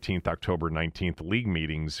October 18th, October 19th league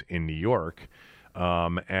meetings in New York.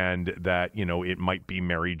 And that, it might be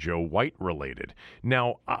Mary Jo White related.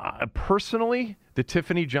 Now, personally, the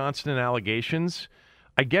Tiffany Johnston allegations,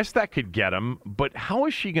 I guess that could get him, but how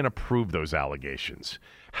is she going to prove those allegations?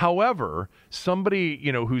 However, somebody,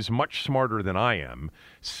 who's much smarter than I am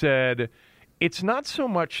said it's not so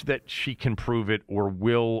much that she can prove it or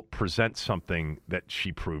will present something that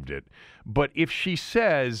she proved it, but if she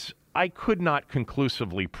says, I could not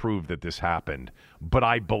conclusively prove that this happened, but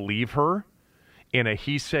I believe her, in a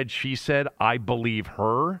he said, she said, I believe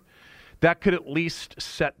her, that could at least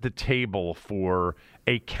set the table for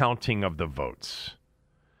a counting of the votes.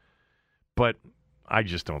 But I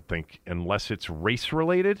just don't think, unless it's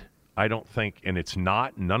race-related, I don't think, and it's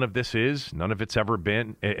not, none of this is, none of it's ever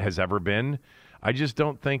been, it has ever been, I just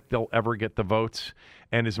don't think they'll ever get the votes.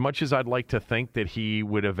 And as much as I'd like to think that he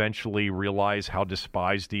would eventually realize how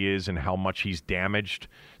despised he is and how much he's damaged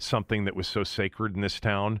something that was so sacred in this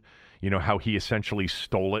town, you know, how he essentially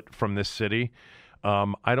stole it from this city,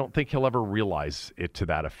 I don't think he'll ever realize it to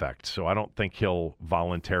that effect. So I don't think he'll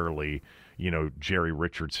voluntarily, you know, Jerry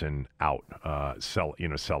Richardson out, sell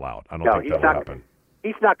out. I don't think that'll happen.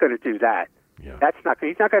 He's not going to do that. Yeah.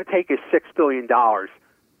 He's not going to take his $6 billion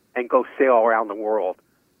and go sail around the world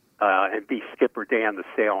and be Skipper Dan, the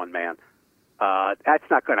sailing man. That's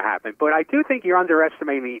not going to happen. But I do think you're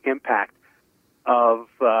underestimating the impact of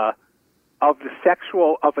a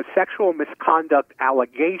sexual misconduct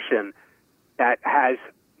allegation that has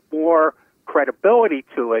more credibility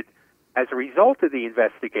to it as a result of the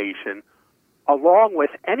investigation, along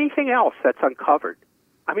with anything else that's uncovered.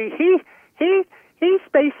 I mean, he's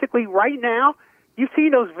basically right now. You see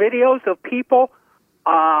those videos of people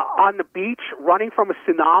on the beach running from a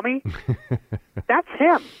tsunami? That's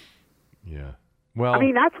him. Yeah. Well, I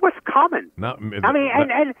mean, that's what's coming.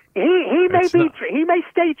 And he may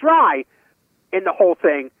stay dry in the whole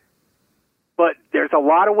thing, but there's a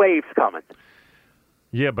lot of waves coming.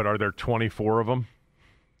 Yeah, but are there 24 of them?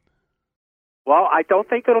 Well, I don't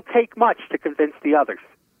think it'll take much to convince the others.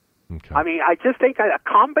 Okay. I mean, I just think a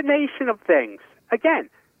combination of things. Again,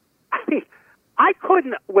 I mean, I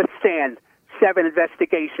couldn't withstand 7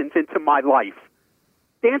 investigations into my life.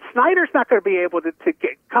 Dan Snyder's not going to be able to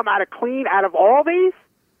come out of clean out of all these?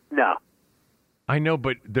 No. I know,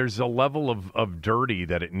 but there's a level of dirty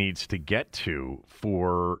that it needs to get to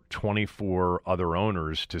for 24 other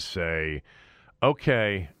owners to say,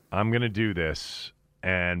 okay, I'm going to do this.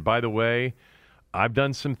 And by the way, I've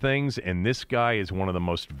done some things, and this guy is one of the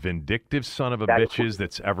most vindictive son of a bitches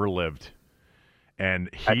that's ever lived. And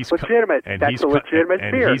he's legitimate. That's a legitimate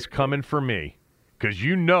fear. And he's coming for me. Because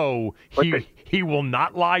you know he will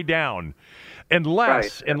not lie down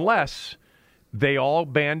unless they all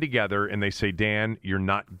band together and they say, Dan, you're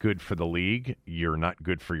not good for the league. You're not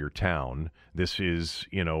good for your town. This is,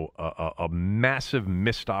 you know, a massive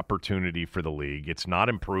missed opportunity for the league. It's not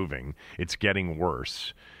improving. It's getting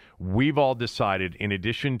worse. We've all decided, in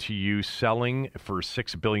addition to you selling for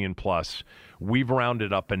 $6 billion plus, we've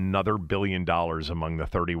rounded up another $1 billion among the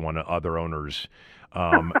 31 other owners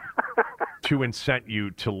to incent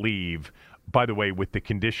you to leave, by the way, with the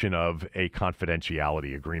condition of a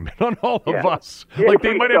confidentiality agreement on all of us. Like,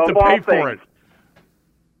 they might have to pay for it.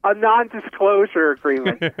 A non-disclosure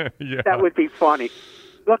agreement. Yeah. That would be funny.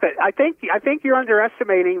 Look, I think you're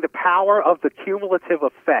underestimating the power of the cumulative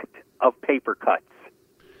effect of paper cuts.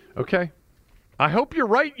 Okay. I hope you're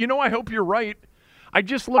right. You know, I hope you're right. I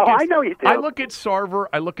just I know you do. I look at Sarver,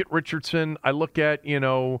 I look at Richardson, I look at, you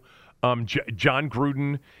know, John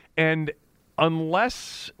Gruden, and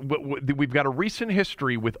unless we've got a recent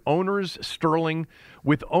history with owners, Sterling,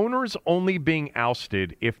 with owners only being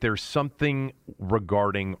ousted if there's something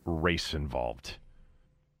regarding race involved.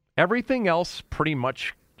 Everything else pretty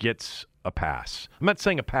much gets a pass. I'm not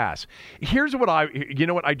saying a pass. Here's what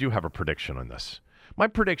I do have a prediction on this. My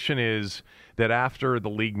prediction is that after the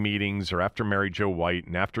league meetings or after Mary Jo White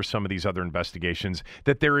and after some of these other investigations,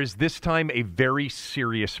 that there is this time a very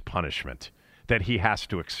serious punishment that he has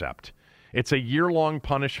to accept. It's a year-long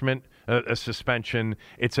punishment, a suspension.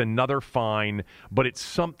 It's another fine, but it's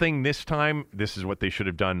something this time, this is what they should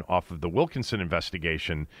have done off of the Wilkinson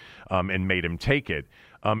investigation and made him take it.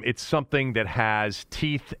 It's something that has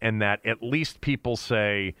teeth and that at least people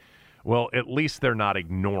say, well, at least they're not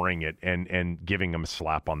ignoring it and giving him a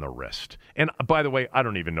slap on the wrist. And by the way, I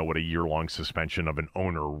don't even know what a year-long suspension of an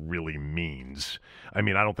owner really means. I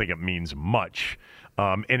mean, I don't think it means much.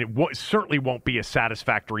 And it certainly won't be a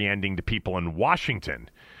satisfactory ending to people in Washington,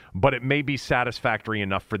 but it may be satisfactory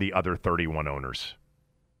enough for the other 31 owners.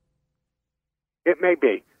 It may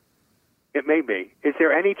be. It may be. Is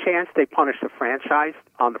there any chance they punish the franchise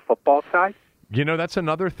on the football side? You know, that's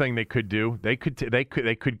another thing they could do. They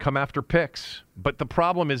could come after picks, but the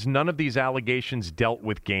problem is none of these allegations dealt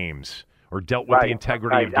with games or dealt with the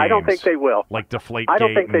integrity of games. I don't think they will. Like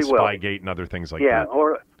Deflategate and Spygate and other things like that. Yeah,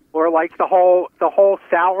 or like the whole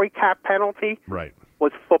salary cap penalty. Right.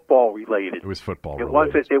 Was football related. It was football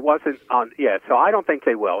related. It wasn't on. Yeah, so I don't think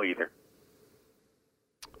they will either.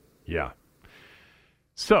 Yeah.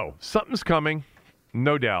 So something's coming.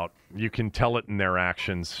 No doubt. You can tell it in their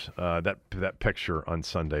actions. That picture on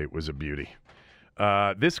Sunday was a beauty.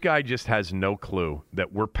 This guy just has no clue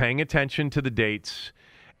that we're paying attention to the dates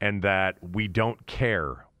and that we don't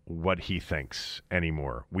care what he thinks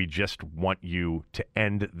anymore. We just want you to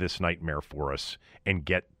end this nightmare for us and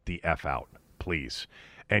get the F out, please.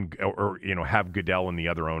 And or have Goodell and the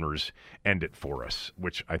other owners end it for us,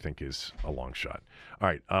 which I think is a long shot. All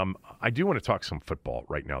right, I do want to talk some football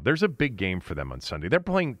right now. There's a big game for them on Sunday. They're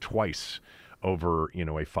playing twice over a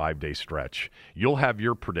 5-day stretch. You'll have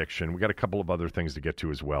your prediction. We got a couple of other things to get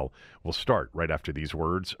to as well. We'll start right after these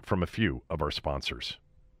words from a few of our sponsors.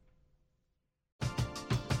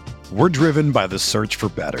 We're driven by the search for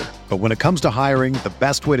better. But when it comes to hiring, the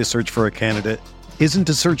best way to search for a candidate isn't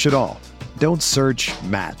to search at all. Don't search,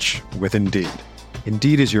 match with Indeed.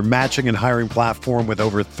 Indeed is your matching and hiring platform with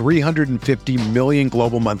over 350 million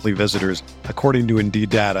global monthly visitors, according to Indeed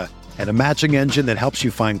data, and a matching engine that helps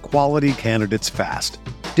you find quality candidates fast.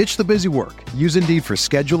 Ditch the busy work. Use Indeed for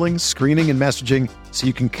scheduling, screening, and messaging so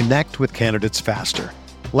you can connect with candidates faster.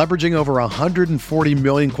 Leveraging over 140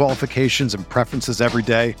 million qualifications and preferences every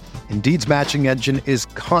day, Indeed's matching engine is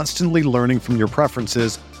constantly learning from your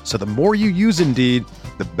preferences, so the more you use Indeed,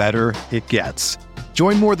 the better it gets.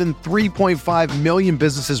 Join more than 3.5 million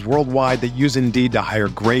businesses worldwide that use Indeed to hire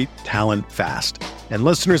great talent fast. And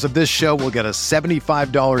listeners of this show will get a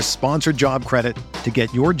 $75 sponsored job credit to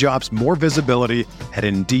get your jobs more visibility at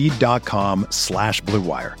Indeed.com/Blue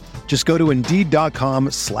Wire. Just go to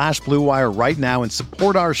Indeed.com/Blue Wire right now and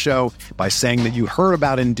support our show by saying that you heard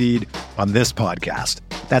about Indeed on this podcast.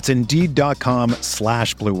 That's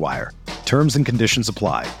Indeed.com/Blue Wire. Terms and conditions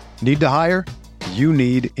apply. Need to hire? You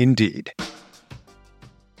need Indeed.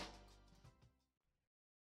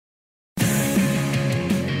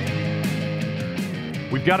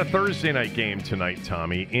 We've got a Thursday night game tonight,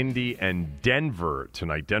 Tommy. Indy and Denver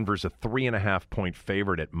tonight. Denver's a 3.5-point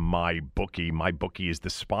favorite at MyBookie. MyBookie is the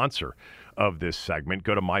sponsor of this segment.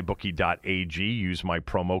 Go to mybookie.ag. Use my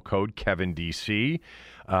promo code KevinDC,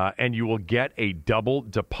 and you will get a double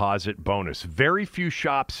deposit bonus. Very few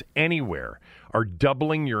shops anywhere are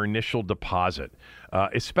doubling your initial deposit,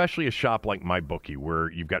 especially a shop like MyBookie, where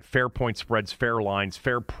you've got fair point spreads, fair lines,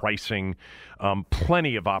 fair pricing,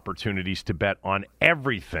 plenty of opportunities to bet on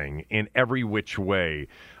everything in every which way.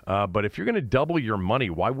 But if you're going to double your money,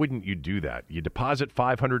 why wouldn't you do that? You deposit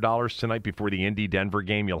 $500 tonight before the Indy-Denver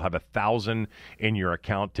game. You'll have $1,000 in your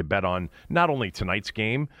account to bet on not only tonight's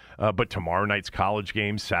game, but tomorrow night's college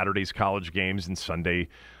games, Saturday's college games, and Sunday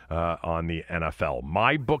on the NFL.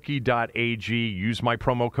 MyBookie.ag. Use my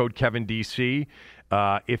promo code KevinDC.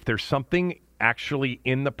 If there's something actually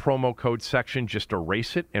in the promo code section, just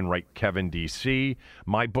erase it and write KevinDC.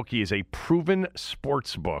 MyBookie is a proven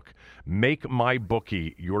sports book. Make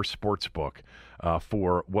MyBookie your sports book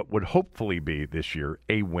for what would hopefully be this year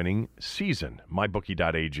a winning season.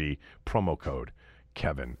 MyBookie.ag, promo code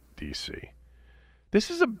KevinDC.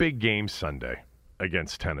 This is a big game Sunday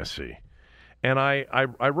against Tennessee. And I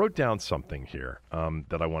wrote down something here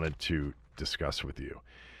that I wanted to discuss with you,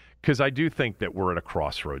 because I do think that we're at a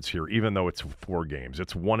crossroads here, even though it's 4 games.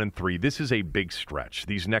 It's 1-3. This is a big stretch.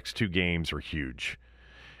 These next 2 games are huge.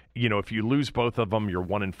 If you lose both of them, you're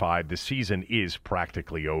 1-5. The season is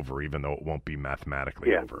practically over, even though it won't be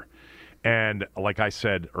mathematically over. And like I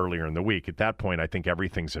said earlier in the week, at that point, I think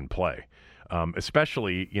everything's in play,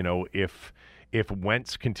 especially, if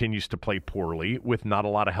Wentz continues to play poorly with not a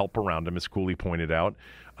lot of help around him, as Cooley pointed out.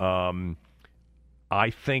 I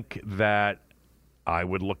think that I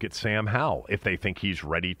would look at Sam Howell if they think he's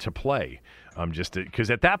ready to play. Just because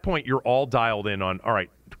at that point you're all dialed in on, all right,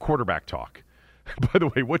 quarterback talk. By the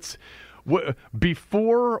way, what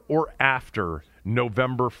before or after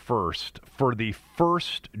November 1st for the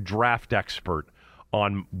first draft expert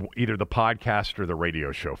on either the podcast or the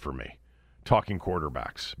radio show for me, talking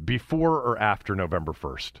quarterbacks, before or after November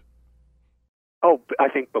 1st? Oh, I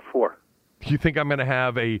think before. You think I'm going to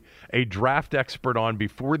have a draft expert on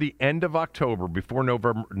before the end of October, before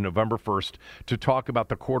November 1st, to talk about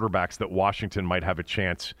the quarterbacks that Washington might have a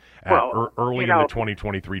chance at early in the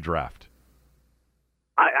 2023 draft?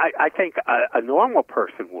 I think a normal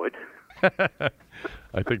person would.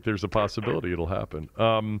 I think there's a possibility it'll happen.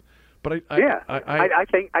 But I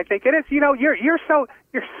think it is. You're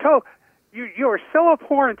so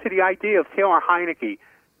abhorrent to the idea of Taylor Heineke.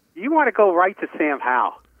 You want to go right to Sam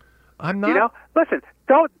Howell. I'm not. Listen.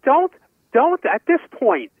 Don't at this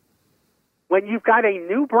point, when you've got a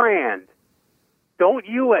new brand, don't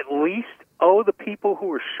you at least owe the people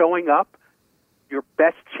who are showing up your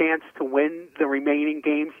best chance to win the remaining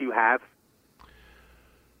games you have?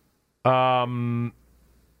 I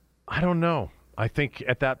don't know. I think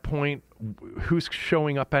at that point, who's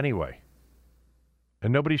showing up anyway?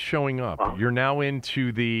 And nobody's showing up. Wow. You're now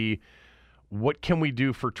into the what can we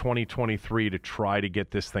do for 2023 to try to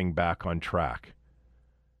get this thing back on track?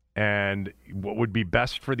 And what would be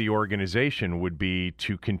best for the organization would be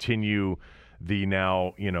to continue the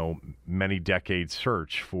now, many decade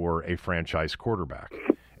search for a franchise quarterback.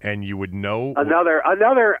 And you would know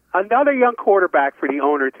another young quarterback for the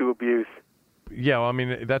owner to abuse. Yeah, well, I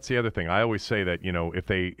mean, that's the other thing. I always say that,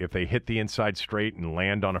 if they hit the inside straight and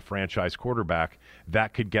land on a franchise quarterback,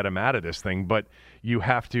 that could get them out of this thing. But you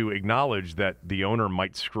have to acknowledge that the owner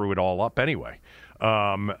might screw it all up anyway.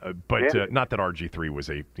 Not that RG3 was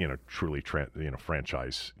a truly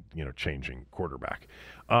franchise changing quarterback.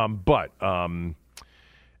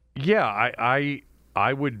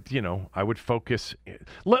 I would focus.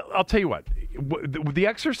 I'll tell you what, the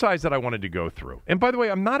exercise that I wanted to go through. And by the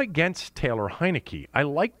way, I'm not against Taylor Heineke. I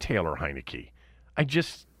like Taylor Heineke. I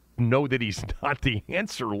just know that he's not the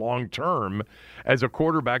answer long term as a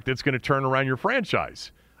quarterback that's going to turn around your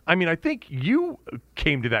franchise. I mean, I think you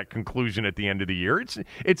came to that conclusion at the end of the year.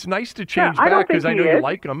 It's nice to change back because I know you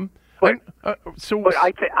like him. But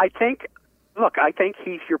I think. Look, I think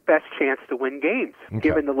he's your best chance to win games,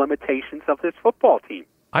 given the limitations of this football team.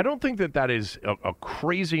 I don't think that is a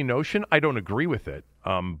crazy notion. I don't agree with it.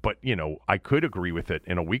 But I could agree with it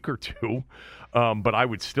in a week or two. But I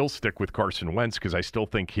would still stick with Carson Wentz because I still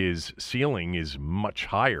think his ceiling is much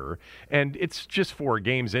higher. And it's just 4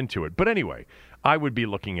 games into it. But anyway, I would be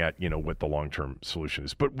looking at, what the long-term solution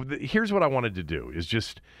is. But here's what I wanted to do is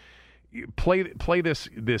just play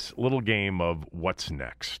this little game of what's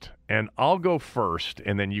next. And I'll go first,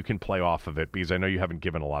 and then you can play off of it because I know you haven't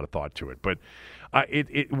given a lot of thought to it. But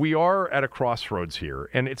we are at a crossroads here,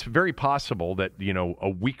 and it's very possible that, a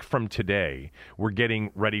week from today, we're getting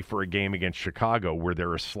ready for a game against Chicago where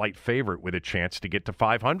they're a slight favorite with a chance to get to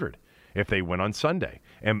 500 if they win on Sunday.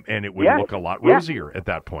 And it would look a lot rosier at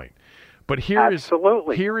that point. But it's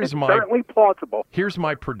certainly plausible. Here's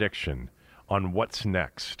my prediction on what's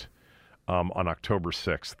next on October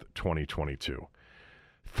 6th, 2022.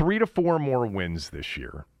 3 to 4 more wins this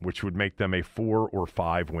year, which would make them a 4 or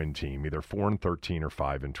 5 win team, either 4-13 or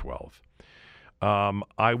 5-12.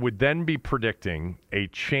 I would then be predicting a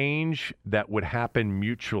change that would happen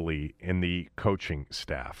mutually in the coaching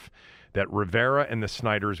staff, that Rivera and the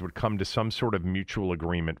Snyders would come to some sort of mutual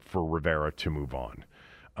agreement for Rivera to move on.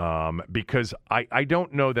 Because I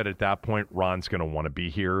don't know that at that point Ron's going to want to be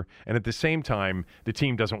here. And at the same time, the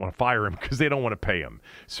team doesn't want to fire him because they don't want to pay him.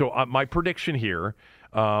 So my prediction here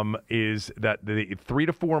is that the 3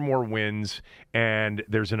 to 4 more wins, and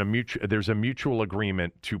there's a mutual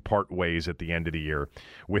agreement to part ways at the end of the year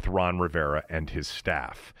with Ron Rivera and his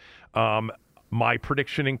staff. My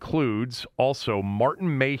prediction includes also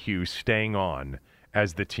Martin Mayhew staying on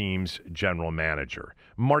as the team's general manager.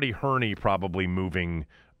 Marty Herney probably moving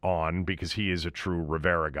on because he is a true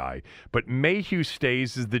Rivera guy. But Mayhew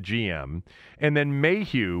stays as the GM, and then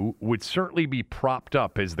Mayhew would certainly be propped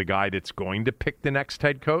up as the guy that's going to pick the next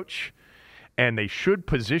head coach, and they should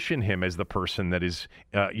position him as the person that is,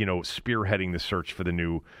 spearheading the search for the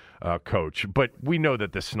new coach. But we know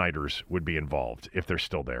that the Snyders would be involved if they're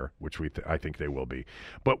still there, which I think they will be.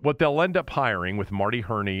 But what they'll end up hiring with Marty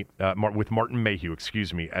Herney, with Martin Mayhew,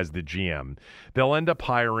 as the GM, they'll end up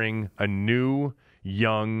hiring a new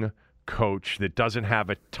young coach that doesn't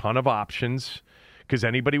have a ton of options, because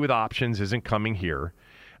anybody with options isn't coming here,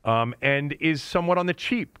 and is somewhat on the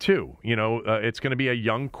cheap too. It's going to be a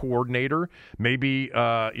young coordinator, maybe.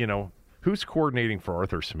 Who's coordinating for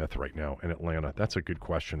Arthur Smith right now in Atlanta? That's a good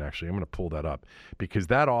question, actually. I'm going to pull that up because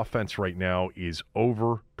that offense right now is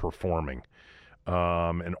overperforming.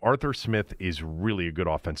 And Arthur Smith is really a good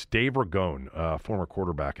offense. Dave Ragone, former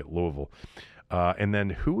quarterback at Louisville. And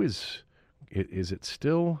then who is it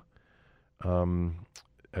still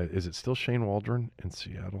Shane Waldron in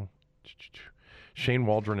Seattle? Shane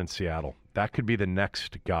Waldron in Seattle. That could be the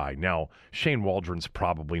next guy. Now, Shane Waldron's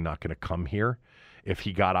probably not going to come here if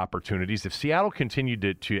he got opportunities. If Seattle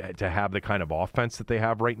continued to have the kind of offense that they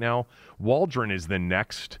have right now, Waldron is the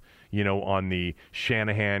next, on the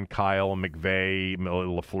Shanahan, Kyle, McVay,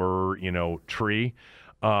 LaFleur, tree.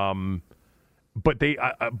 But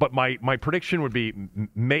my prediction would be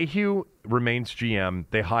Mayhew remains GM.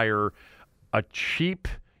 They hire a cheap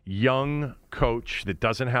young coach that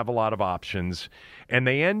doesn't have a lot of options, and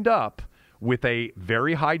they end up with a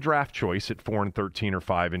very high draft choice at 4-13 or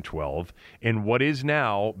 5-12 in what is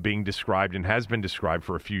now being described and has been described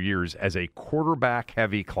for a few years as a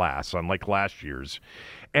quarterback-heavy class, unlike last year's.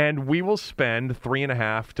 And we will spend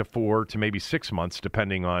 3.5 to 4 to maybe 6 months,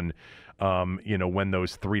 depending on when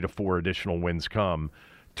those 3 to 4 additional wins come,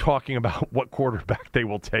 talking about what quarterback they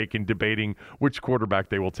will take and debating which quarterback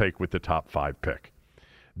they will take with the top 5 pick.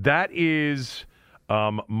 That is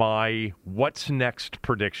my what's next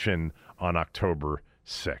prediction on October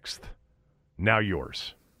 6th. Now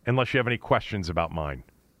yours, unless you have any questions about mine.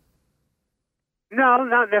 No,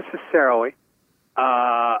 not necessarily.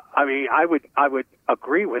 I mean, I would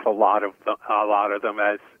agree with a lot of them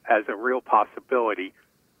as a real possibility.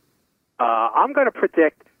 I'm going to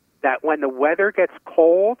predict that when the weather gets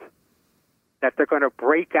cold, that they're going to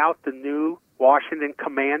break out the new Washington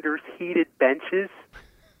Commanders heated benches,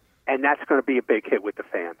 and that's going to be a big hit with the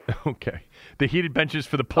fans. Okay, the heated benches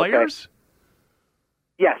for the players. Okay.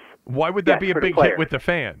 Yes. Why would that be a big hit with the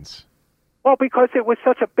fans? Well, because it was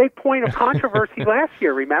such a big point of controversy last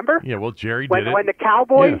year, remember? Yeah, well, Jerry did it. When the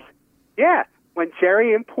Cowboys, when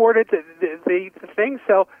Jerry imported the thing,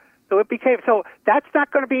 so it became, so that's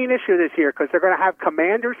not going to be an issue this year because they're going to have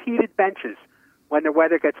Commanders heated benches when the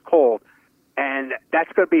weather gets cold, and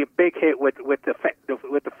that's going to be a big hit with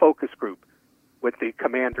the focus group, with the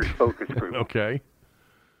Commanders focus group. Okay.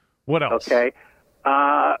 What else? Okay.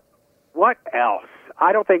 What else?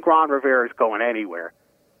 I don't think Ron Rivera is going anywhere.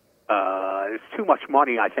 There's too much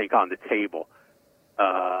money, I think, on the table,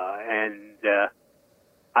 and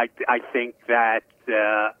I think that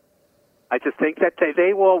I just think that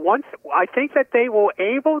they will once. I think that they will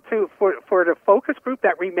able to for the focus group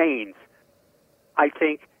that remains. I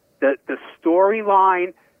think the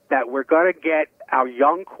storyline that we're going to get our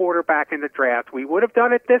young quarterback in the draft. We would have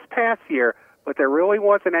done it this past year, but there really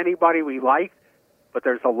wasn't anybody we liked. But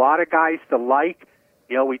there's a lot of guys to like.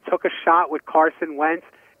 You know, we took a shot with Carson Wentz.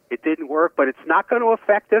 It didn't work, but it's not going to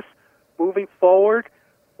affect us moving forward.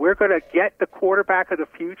 We're going to get the quarterback of the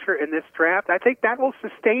future in this draft. I think that will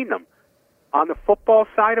sustain them on the football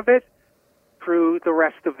side of it through the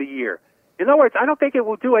rest of the year. In other words, I don't think it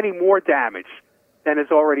will do any more damage than has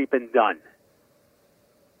already been done.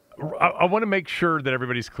 I want to make sure that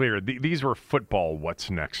everybody's clear. These were football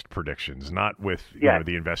what's next predictions, not with know,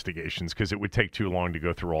 the investigations, because it would take too long to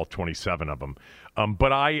go through all 27 of them.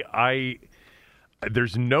 But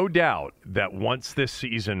there's no doubt that once this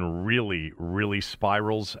season really, really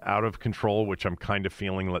spirals out of control, which I'm kind of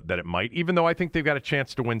feeling that it might, even though I think they've got a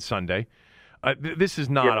chance to win Sunday, this is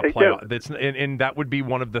not a playoff. And that would be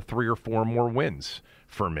one of the 3 or 4 more wins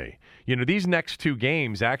for me. You know, these next 2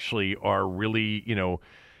 games actually are really, you know,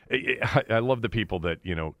 I love the people that,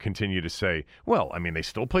 you know, continue to say, well, I mean, they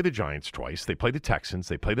still play the Giants twice. They play the Texans.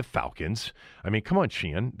 They play the Falcons. I mean, come on,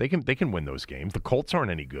 Sheehan. They can win those games. The Colts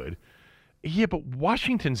aren't any good. Yeah, but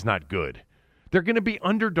Washington's not good. They're going to be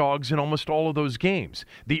underdogs in almost all of those games.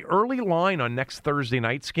 The early line on next Thursday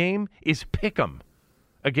night's game is Pick'em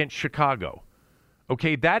against Chicago.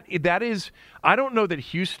 Okay, that is – I don't know that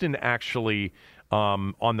Houston actually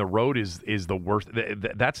on the road is the worst.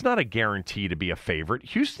 That's not a guarantee to be a favorite.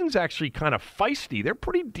 Houston's actually kind of feisty. They're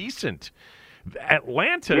pretty decent.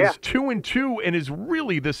 Atlanta's 2-2 and is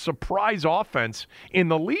really the surprise offense in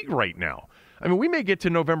the league right now. I mean, we may get to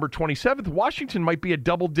November 27th. Washington might be a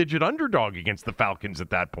double-digit underdog against the Falcons at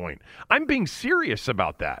that point. I'm being serious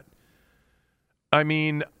about that. I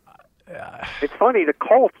mean, it's funny. The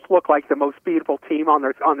Colts look like the most beatable team on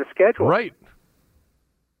the schedule. Right.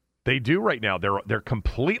 They do right now. They're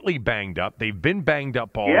completely banged up. They've been banged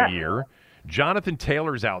up all year. Jonathan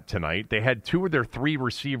Taylor's out tonight. They had 2 of their 3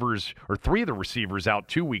 receivers, or 3 of the receivers out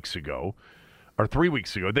 2 weeks ago, or 3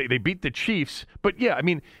 weeks ago. They beat the Chiefs. But, yeah, I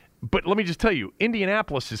mean, but let me just tell you,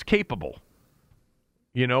 Indianapolis is capable.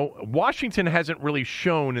 You know, Washington hasn't really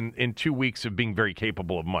shown in 2 weeks of being very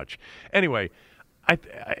capable of much. Anyway,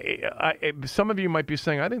 some of you might be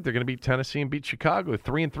saying, I think they're going to beat Tennessee and beat Chicago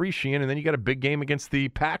 3-3, Sheehan, and then you got a big game against the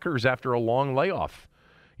Packers after a long layoff.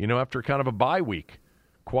 You know, after kind of a bye week,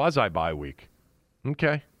 quasi-bye week.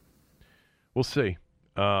 Okay, we'll see.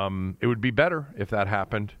 It would be better if that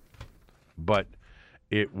happened, but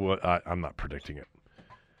it would. I'm not predicting it.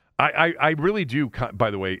 I really do.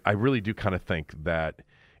 By the way, I really do kind of think that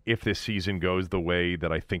if this season goes the way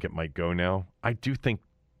that I think it might go now, I do think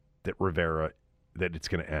that Rivera. That it's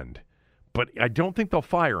going to end. But I don't think they'll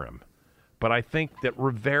fire him. But I think that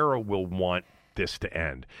Rivera will want this to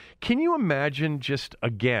end. Can you imagine just,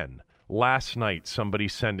 again, last night, somebody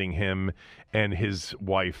sending him and his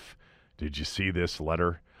wife, did you see this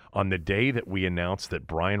letter? On the day that we announced that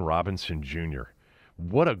Brian Robinson Jr.,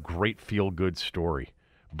 what a great feel-good story.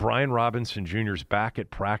 Brian Robinson Jr. is back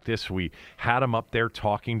at practice. We had him up there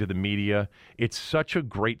talking to the media. It's such a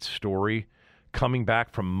great story. Coming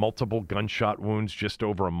back from multiple gunshot wounds just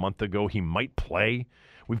over a month ago. He might play.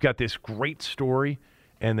 We've got this great story.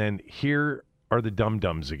 And then here are the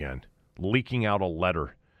dum-dums again, leaking out a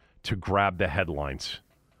letter to grab the headlines.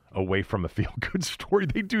 away from a feel-good story.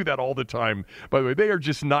 They do that all the time. By the way, they are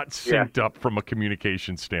just not synced up from a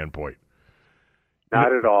communication standpoint.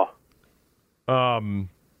 Not at all.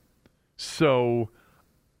 So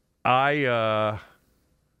I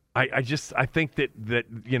think that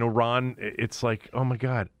Ron, it's like, oh my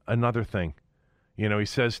God, another thing. He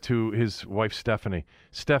says to his wife Stephanie,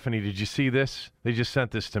 did you see this? They just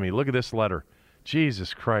sent this to me. Look at this letter.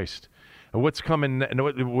 Jesus Christ. And what's coming? There's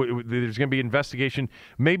going to be investigation.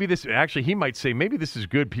 Maybe this, actually, he might say, maybe this is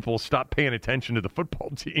good. People will stop paying attention to the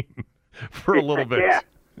football team for a little bit. Yeah.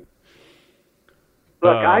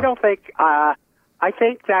 Look, I don't think, I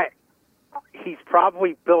think that he's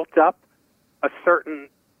probably built up a certain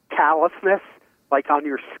callousness, like on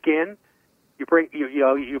your skin. You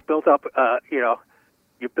build up,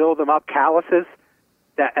 you build them up calluses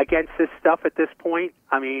that against this stuff at this point.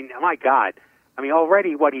 I mean, my God. I mean,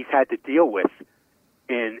 already what he's had to deal with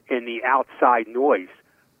in the outside noise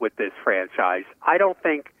with this franchise, I don't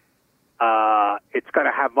think it's going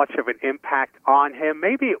to have much of an impact on him.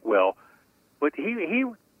 Maybe it will, but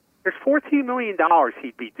there's $14 million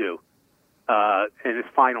he'd be due in his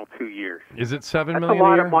final 2 years. Is it $7 million a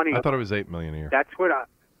lot of money. I thought it was $8 million a year. That's what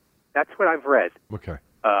I've read. Okay.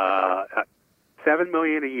 $7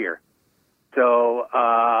 million a year. So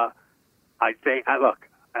I think, look.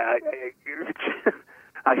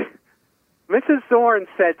 Mrs. Zorn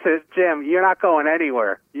said to Jim, "You're not going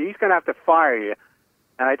anywhere. He's going to have to fire you."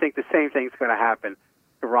 And I think the same thing's going to happen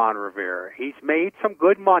to Ron Rivera. He's made some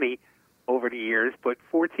good money over the years, but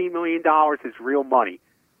 $14 million is real money.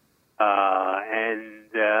 And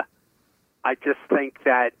I just think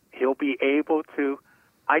that he'll be able to.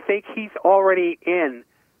 I think he's already in.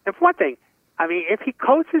 And for one thing, I mean, if he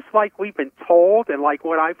coaches like we've been told and like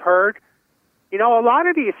what I've heard, a lot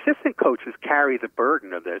of the assistant coaches carry the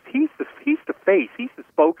burden of this. He's the face. He's the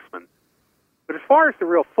spokesman. But as far as the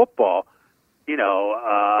real football, he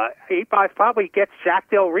probably gets Jack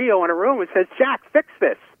Del Rio in a room and says, "Jack, fix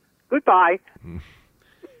this. Goodbye."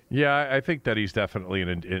 Yeah, I think that he's definitely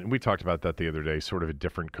and we talked about that the other day, sort of a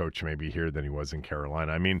different coach maybe here than he was in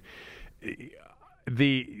Carolina. I mean,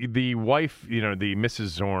 the wife, the Mrs.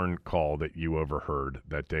 Zorn call that you overheard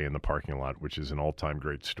that day in the parking lot, which is an all-time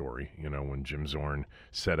great story, when Jim Zorn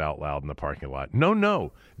said out loud in the parking lot,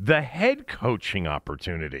 no, the head coaching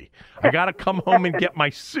opportunity. I got to come home and get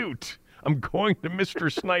my suit. I'm going to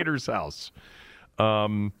Mr. Snyder's house.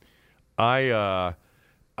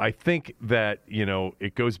 I think that,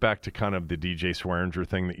 it goes back to kind of the DJ Swearinger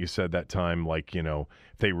thing that you said that time, like, if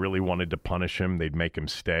they really wanted to punish him, they'd make him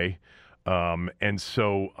stay. And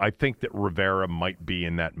so I think that Rivera might be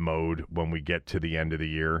in that mode when we get to the end of the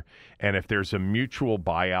year. And if there's a mutual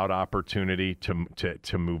buyout opportunity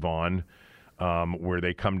to move on, where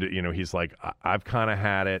they come to, he's like, I've kind of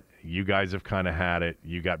had it. You guys have kind of had it.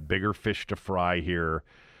 You got bigger fish to fry here.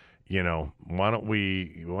 Why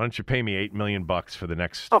don't you pay me $8 million for the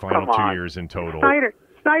next final 2 years in total?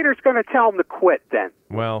 Snyder's going to tell him to quit then.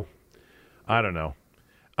 Well, I don't know.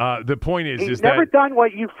 The point is, he's never done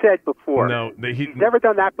what you've said before. No, he's never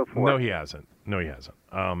done that before. No, he hasn't.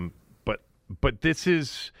 But this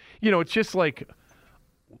is, it's just like,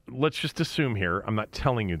 let's just assume here. I'm not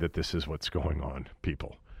telling you that this is what's going on,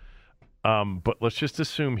 people. But let's just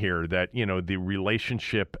assume here that, the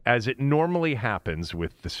relationship, as it normally happens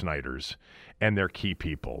with the Snyders and their key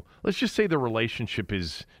people, let's just say the relationship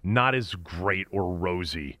is not as great or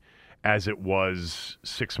rosy as it was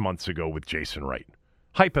 6 months ago with Jason Wright.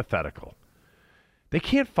 Hypothetical. They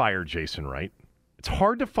can't fire Jason Wright. It's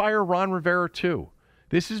hard to fire Ron Rivera, too.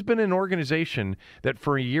 This has been an organization that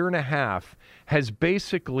for a year and a half has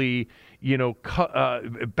basically,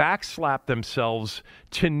 backslapped themselves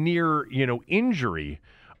to near, injury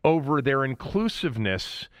over their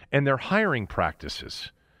inclusiveness and their hiring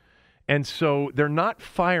practices. And so they're not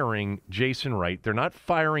firing Jason Wright. They're not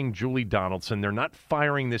firing Julie Donaldson. They're not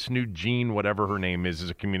firing this new Jean, whatever her name is, as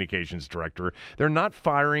a communications director. They're not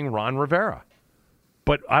firing Ron Rivera.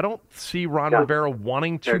 But I don't see Ron Rivera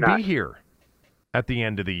wanting to be here at the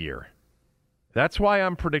end of the year. That's why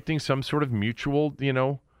I'm predicting some sort of mutual,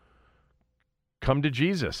 come to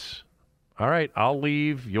Jesus. All right, I'll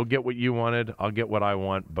leave. You'll get what you wanted. I'll get what I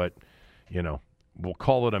want. But, we'll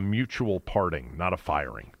call it a mutual parting, not a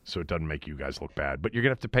firing, so it doesn't make you guys look bad. But you're going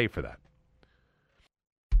to have to pay for that.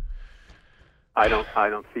 I don't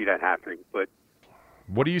see that happening. But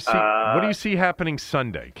what do you see? What do you see happening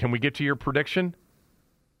Sunday? Can we get to your prediction?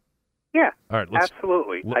 Yeah. All right.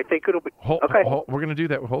 Absolutely. I think it'll be okay. We're going to do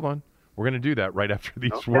that. Hold on. We're going to do that right after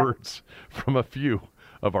these words from a few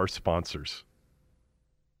of our sponsors.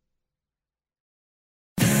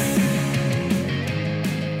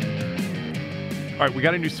 All right, we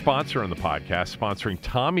got a new sponsor on the podcast, sponsoring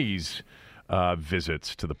Tommy's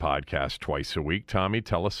visits to the podcast twice a week. Tommy,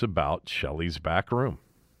 tell us about Shelley's Back Room.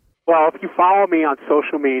 Well, if you follow me on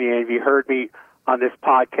social media and if you heard me on this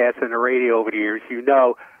podcast and the radio over the years, you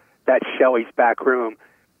know that Shelley's Back Room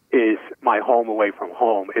is my home away from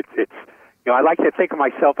home. It's I like to think of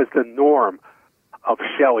myself as the norm of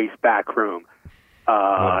Shelley's Back Room.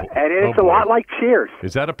 And it's a lot like Cheers.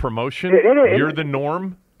 Is that a promotion? You're the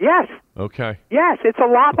norm? Yes. Okay. Yes, it's a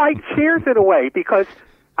lot like Cheers in a way because,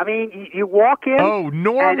 I mean, you walk in. Oh,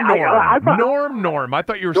 norm. Norm. I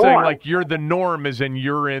thought you were saying like you're the norm as in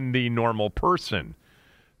you're in the normal person.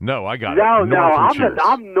 No, I got it.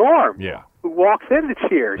 I'm Norm. Yeah. Who walks into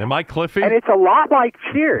Cheers. Am I Cliffy? And it's a lot like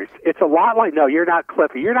Cheers. It's a lot like, no, you're not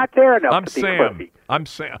Cliffy. You're not there enough to be Cliffy. I'm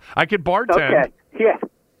Sam. I could bartend. Okay. Yeah.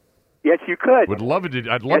 Yes, you could. I'd love to do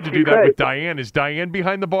that with Diane. Is Diane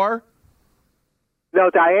behind the bar? No,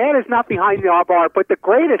 Diane is not behind the bar, but the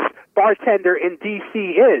greatest bartender in D.C.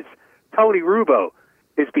 is Tony Rubo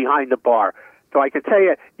is behind the bar. So I can tell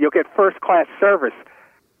you, you'll get first-class service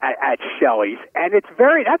at Shelley's. And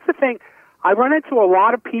that's the thing. I run into a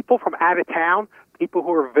lot of people from out of town, people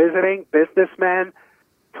who are visiting, businessmen,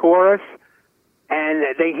 tourists, and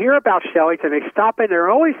they hear about Shelley's and they stop in. They're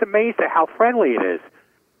always amazed at how friendly it is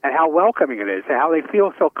and how welcoming it is and how they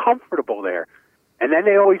feel so comfortable there. And then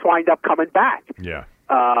they always wind up coming back. Yeah.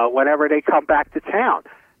 Whenever they come back to town,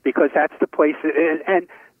 because that's the place. And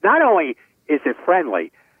not only is it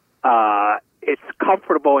friendly, it's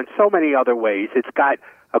comfortable in so many other ways. It's got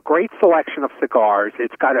a great selection of cigars.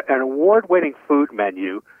 It's got an award-winning food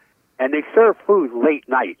menu, and they serve food late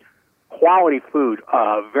night, quality food,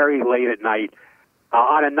 very late at night.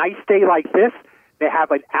 On a nice day like this, they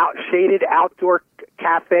have an shaded outdoor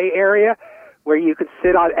cafe area where you can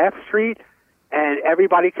sit on F Street and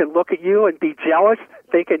everybody can look at you and be jealous,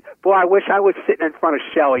 thinking, boy, I wish I was sitting in front of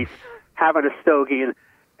Shelley's having a stogie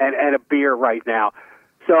and a beer right now.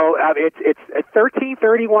 So it's at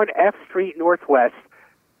 1331 F Street Northwest,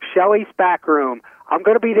 Shelley's Back Room. I'm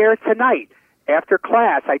going to be there tonight after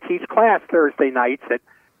class. I teach class Thursday nights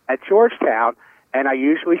at Georgetown, and I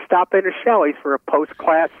usually stop into Shelley's for a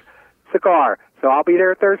post-class cigar. So I'll be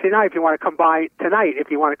there Thursday night if you want to come by tonight, if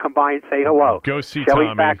you want to come by and say hello. Go see Shelley's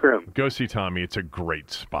Tommy. Back Room. Go see Tommy. It's a great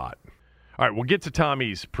spot. All right, we'll get to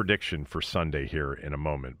Tommy's prediction for Sunday here in a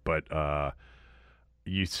moment, but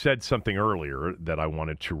you said something earlier that I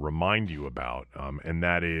wanted to remind you about, and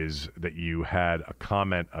that is that you had a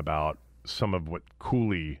comment about some of what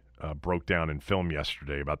Cooley broke down in film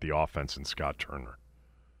yesterday about the offense and Scott Turner.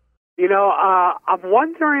 I'm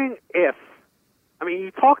wondering if, you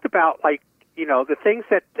talked about, the things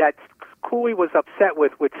that Cooley was upset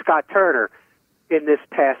with Scott Turner in this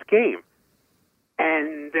past game.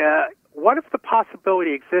 And what if the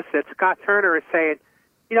possibility exists that Scott Turner is saying,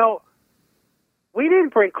 we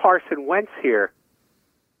didn't bring Carson Wentz here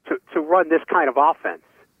to run this kind of offense.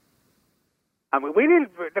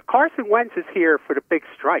 The Carson Wentz is here for the big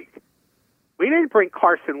strike. We didn't bring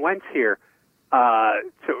Carson Wentz here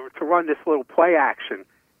to run this little play action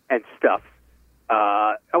and stuff.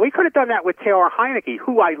 And we could have done that with Taylor Heineke,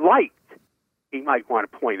 who I liked, he might want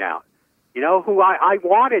to point out, who I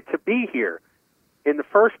wanted to be here in the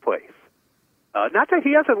first place. Not that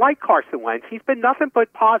he doesn't like Carson Wentz. He's been nothing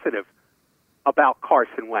but positive about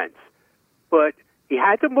Carson Wentz. But he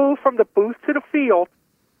had to move from the booth to the field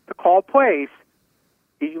to call plays.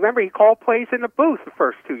 You remember he called plays in the booth the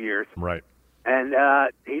first 2 years. Right. And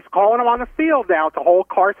he's calling them on the field now to hold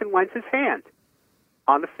Carson Wentz's hand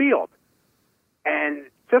on the field. And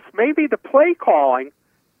just maybe the play calling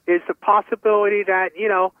is a possibility that,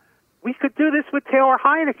 we could do this with Taylor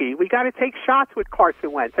Heineke. We got to take shots with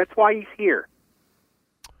Carson Wentz. That's why he's here.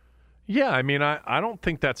 Yeah, I don't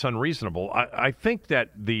think that's unreasonable. I think that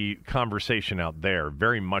the conversation out there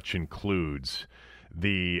very much includes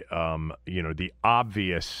the the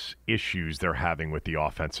obvious issues they're having with the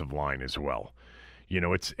offensive line as well.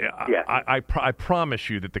 I promise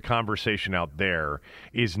you that the conversation out there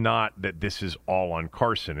is not that this is all on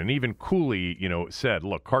Carson. And even Cooley, said,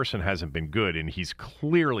 look, Carson hasn't been good, and he's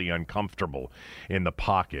clearly uncomfortable in the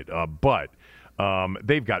pocket. But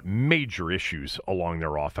they've got major issues along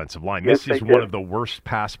their offensive line. Yes, this is one of the worst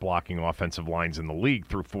pass-blocking offensive lines in the league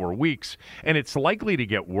through 4 weeks, and it's likely to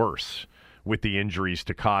get worse with the injuries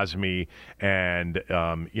to Cosme and, the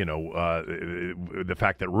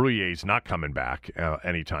fact that Rouillet is not coming back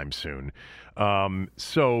anytime soon.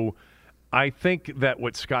 So I think that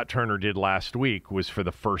what Scott Turner did last week was for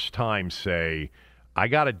the first time say, I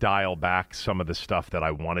got to dial back some of the stuff that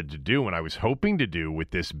I wanted to do and I was hoping to do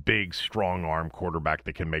with this big, strong arm quarterback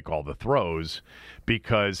that can make all the throws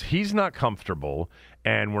because he's not comfortable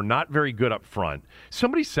and we're not very good up front.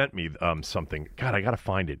 Somebody sent me something. God, I got to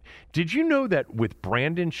find it. Did you know that with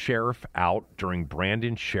Brandon Sheriff out during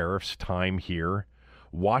Brandon Sheriff's time here,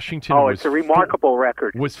 Washington it's a remarkable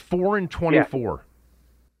record. Was 4-24.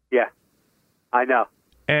 Yeah, I know.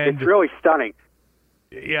 And it's really stunning.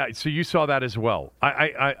 Yeah, so you saw that as well.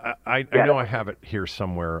 I know I have it here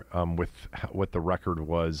somewhere with what the record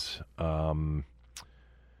was.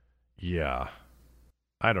 Yeah,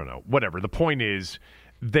 I don't know. Whatever. The point is,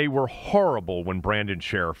 they were horrible when Brandon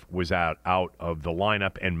Sheriff was out of the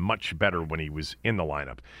lineup, and much better when he was in the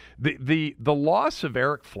lineup. The loss of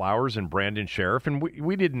Eric Flowers and Brandon Sheriff, and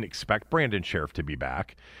we didn't expect Brandon Sheriff to be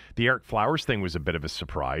back. The Eric Flowers thing was a bit of a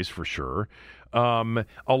surprise for sure.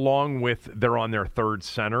 Along with they're on their third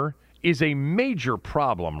center, is a major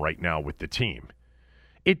problem right now with the team.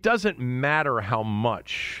 It doesn't matter how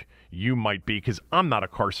much you might be, because I'm not a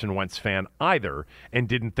Carson Wentz fan either and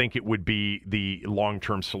didn't think it would be the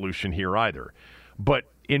long-term solution here either. But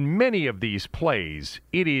in many of these plays,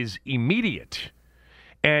 it is immediate.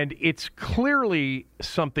 And it's clearly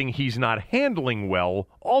something he's not handling well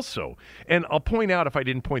also. And I'll point out, if I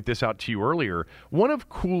didn't point this out to you earlier, one of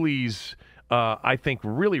Cooley's I think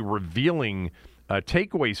really revealing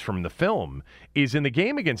takeaways from the film is in the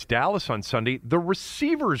game against Dallas on Sunday, the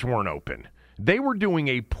receivers weren't open. They were doing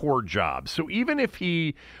a poor job. So even if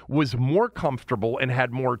he was more comfortable and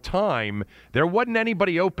had more time, there wasn't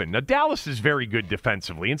anybody open. Now, Dallas is very good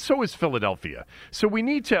defensively, and so is Philadelphia. So we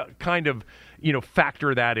need to kind of,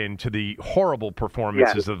 factor that into the horrible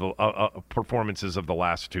performances of the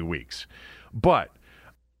last 2 weeks. But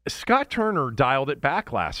Scott Turner dialed it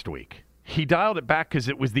back last week. He dialed it back because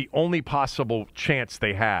it was the only possible chance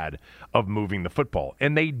they had of moving the football.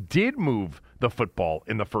 And they did move the football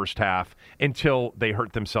in the first half until they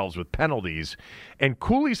hurt themselves with penalties. And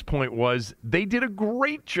Cooley's point was they did a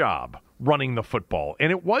great job running the football.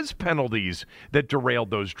 And it was penalties that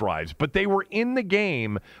derailed those drives. But they were in the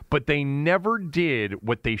game, but they never did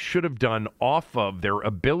what they should have done off of their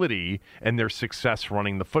ability and their success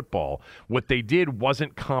running the football. What they did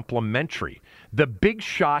wasn't complimentary. The big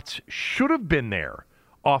shots should have been there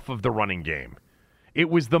off of the running game.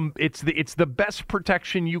 It's the best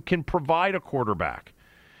protection you can provide a quarterback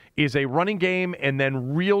is a running game and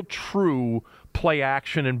then real true play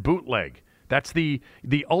action and bootleg. That's the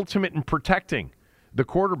ultimate in protecting the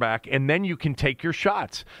quarterback, and then you can take your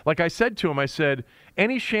shots. Like I said to him, I said,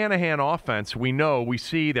 any Shanahan offense, we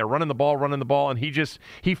see they're running the ball, and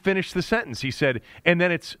he finished the sentence. He said, and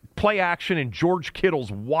then it's play action and George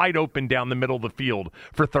Kittle's wide open down the middle of the field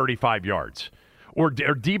for 35 yards. Or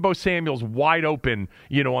Deebo Samuel's wide open,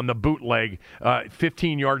 on the bootleg,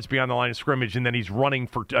 15 yards beyond the line of scrimmage, and then he's running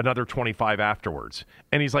for another 25 afterwards.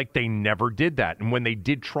 And he's like, they never did that. And when they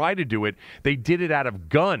did try to do it, they did it out of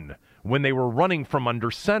gun when they were running from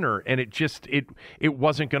under center, and it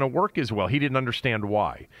wasn't going to work as well. He didn't understand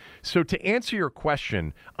why. So to answer your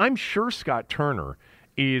question, I'm sure Scott Turner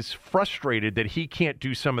is frustrated that he can't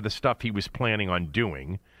do some of the stuff he was planning on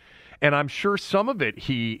doing. And I'm sure some of it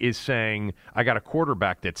he is saying, I got a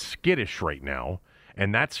quarterback that's skittish right now,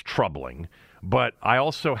 and that's troubling. But I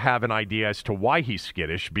also have an idea as to why he's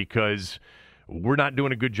skittish, because we're not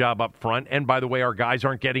doing a good job up front. And by the way, our guys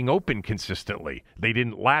aren't getting open consistently. They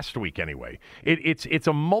didn't last week anyway. It's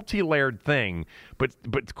a multi-layered thing.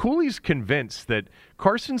 But Cooley's convinced that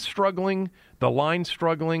Carson's struggling, the line's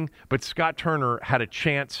struggling, but Scott Turner had a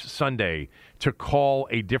chance Sunday to call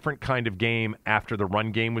a different kind of game after the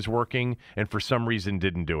run game was working, and for some reason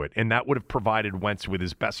didn't do it. And that would have provided Wentz with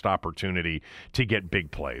his best opportunity to get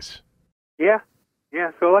big plays. Yeah.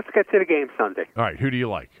 So let's get to the game Sunday. All right, who do you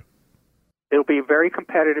like? It'll be a very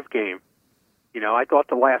competitive game. I thought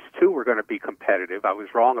the last two were going to be competitive. I was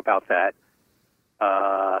wrong about that.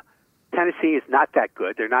 Tennessee is not that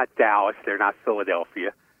good. They're not Dallas. They're not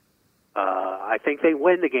Philadelphia. I think they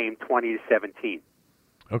win the game 20-17.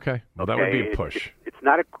 Okay. Well, that would be a push. It's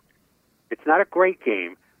not a great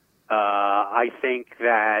game. I think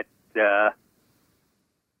that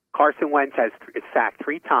Carson Wentz is sacked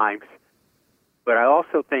 3 times, but I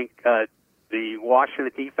also think the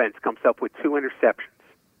Washington defense comes up with 2 interceptions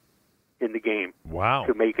in the game. Wow.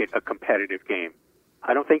 To make it a competitive game.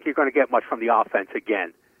 I don't think you're going to get much from the offense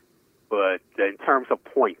again, but in terms of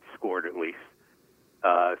points scored at least.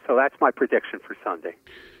 So that's my prediction for Sunday.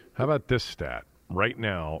 How about this stat? Right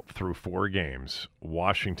now, through 4 games,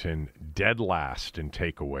 Washington dead last in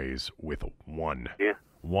takeaways with 1. Yeah.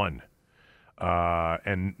 1.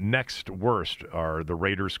 And next worst are the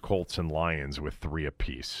Raiders, Colts, and Lions with 3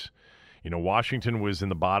 apiece. Washington was in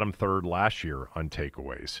the bottom third last year on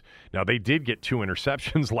takeaways. Now, they did get 2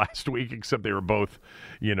 interceptions last week, except they were both,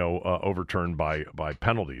 overturned by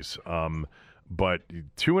penalties. But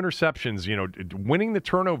 2 interceptions, winning the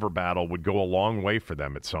turnover battle would go a long way for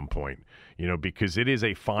them at some point, because it is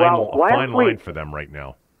a fine line for them right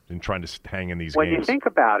now in trying to hang in these games. When you think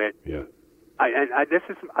about it, yeah. This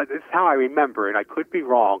is how I remember it. I could be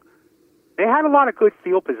wrong. They had a lot of good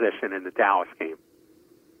field position in the Dallas game.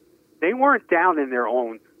 They weren't down in their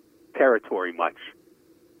own territory much,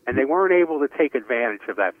 and they weren't able to take advantage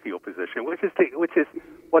of that field position, which is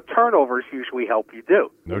what turnovers usually help you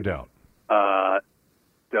do. No doubt.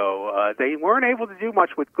 So they weren't able to do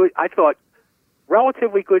much with good. I thought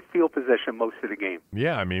relatively good field position most of the game.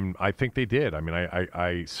 Yeah, I think they did.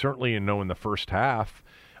 I certainly know in the first half,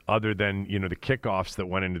 other than the kickoffs that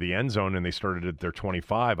went into the end zone and they started at their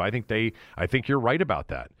 25. I think you're right about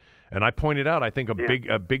that. And I pointed out, I think a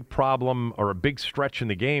big problem or a big stretch in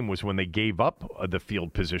the game was when they gave up the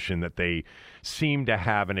field position that they seemed to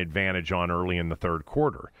have an advantage on early in the third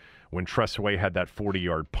quarter. When Tressaway had that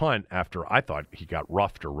 40-yard punt after I thought he got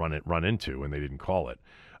roughed or run into, and they didn't call it.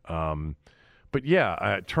 But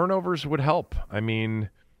yeah, turnovers would help.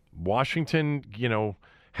 Washington,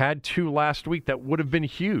 had 2 last week that would have been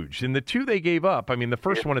huge. And the 2 they gave up, the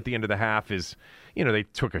first one at the end of the half is, they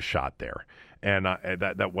took a shot there. And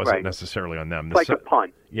that wasn't necessarily on them. Like a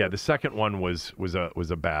punt. Yeah, the second one was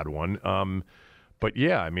a bad one. But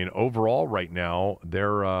yeah, overall right now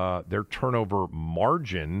their turnover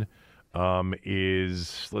margin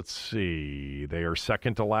is, let's see, they are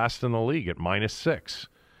second to last in the league at -6.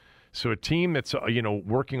 So a team that's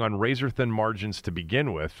working on razor-thin margins to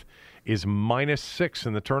begin with is -6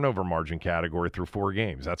 in the turnover margin category through 4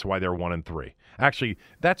 games. That's why they're 1-3. Actually,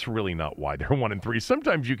 that's really not why they're 1-3.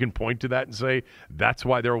 Sometimes you can point to that and say that's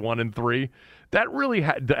why they're 1-3. That really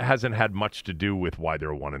hasn't had much to do with why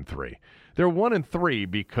they're 1-3. They're 1-3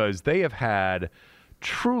 because they have had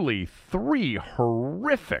truly 3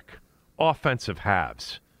 horrific offensive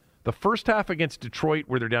halves. The first half against Detroit,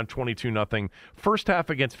 where they're down 22-0. First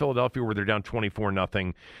half against Philadelphia, where they're down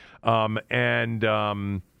 24-0.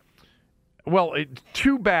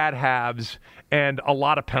 2 bad halves and a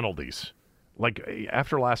lot of penalties. Like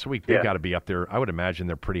after last week, they've got to be up there. I would imagine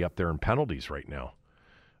they're pretty up there in penalties right now,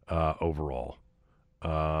 overall.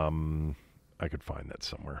 I could find that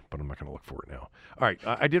somewhere, but I'm not going to look for it now. All right,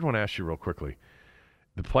 I did want to ask you real quickly.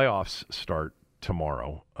 The playoffs start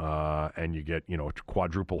tomorrow, and you get, a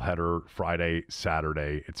quadruple header Friday,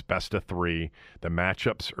 Saturday. It's best of 3. The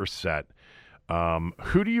matchups are set.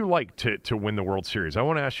 Who do you like to win the World Series? I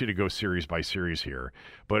want to ask you to go series by series here,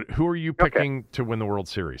 but who are you picking to win the World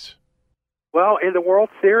Series? Well, in the World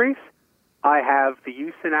Series, I have the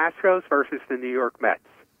Houston Astros versus the New York Mets.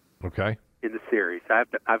 Okay. In the series. I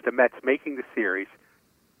have the Mets making the series,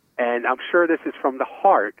 and I'm sure this is from the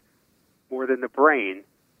heart more than the brain,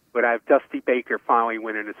 but I have Dusty Baker finally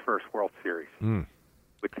winning his first World Series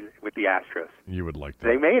with the Astros. You would like that.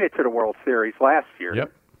 They made it to the World Series last year.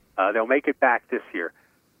 Yep. They'll make it back this year.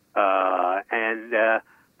 And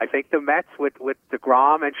I think the Mets with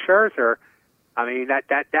DeGrom and Scherzer,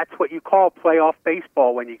 that's what you call playoff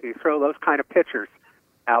baseball when you can throw those kind of pitchers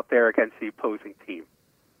out there against the opposing team.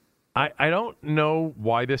 I don't know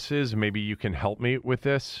why this is. Maybe you can help me with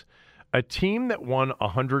this. A team that won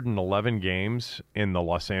 111 games in the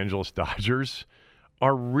Los Angeles Dodgers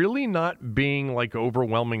are really not being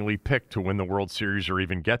overwhelmingly picked to win the World Series or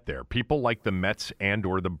even get there. People like the Mets and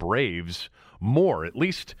or the Braves more, at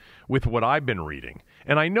least with what I've been reading.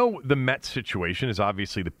 And I know the Mets situation is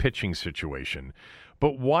obviously the pitching situation,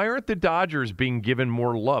 but why aren't the Dodgers being given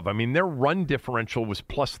more love? Their run differential was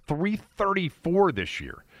plus 334 this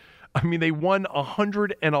year. They won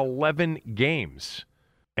 111 games.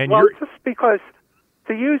 And just because,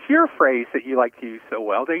 to use your phrase that you like to use so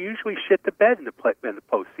well, they usually shit the bed in the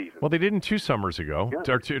postseason. Well, they didn't 2 summers ago,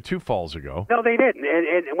 or two falls ago. No, they didn't.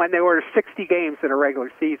 And when they were 60 games in a regular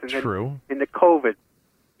season. True. In the COVID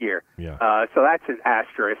year. Yeah. So that's an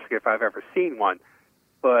asterisk if I've ever seen one.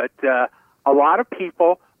 But a lot of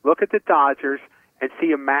people look at the Dodgers and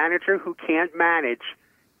see a manager who can't manage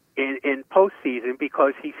in postseason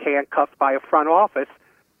because he's handcuffed by a front office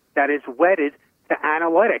that is wedded to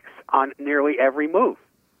analytics on nearly every move.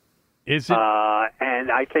 Is it?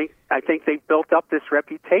 And I think they've built up this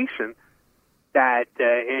reputation that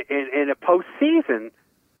in a postseason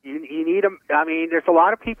you need there's a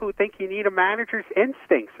lot of people who think you need a manager's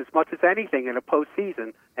instincts as much as anything in a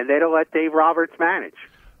postseason, and they don't let Dave Roberts manage.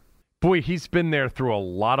 Boy, he's been there through a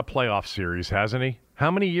lot of playoff series, hasn't he?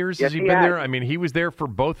 How many years Yes, has he he been has. there? I mean, he was there for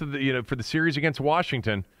both of the, for the series against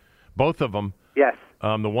Washington, both of them. Yes.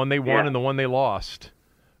 The one they won Yeah. and the one they lost.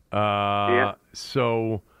 Yeah.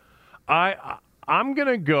 So I'm going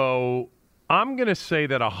to say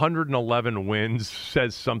that 111 wins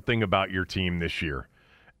says something about your team this year.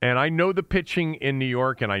 And I know the pitching in New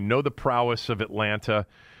York, and I know the prowess of Atlanta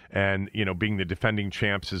and, being the defending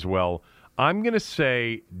champs as well. I'm going to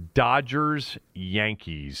say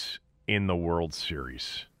Dodgers-Yankees in the World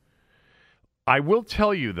Series. I will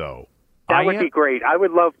tell you, though. That would be great. I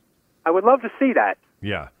would love to see that.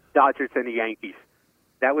 Yeah. Dodgers and the Yankees.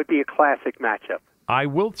 That would be a classic matchup. I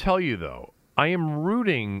will tell you, though, I am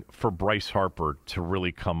rooting for Bryce Harper to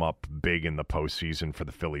really come up big in the postseason for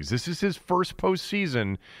the Phillies. This is his first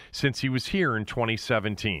postseason since he was here in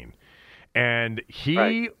 2017. And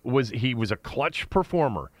he was a clutch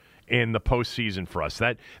performer in the postseason for us.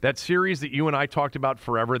 That series that you and I talked about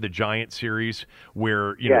forever, the Giant series,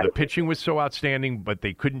 where the pitching was so outstanding, but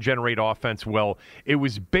they couldn't generate offense. Well, it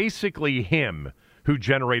was basically him who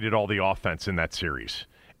generated all the offense in that series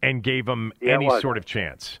and gave him any sort of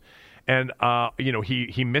chance. And,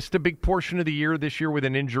 he missed a big portion of the year this year with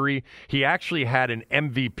an injury. He actually had an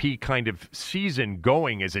MVP kind of season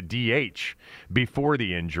going as a DH before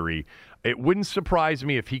the injury. It wouldn't surprise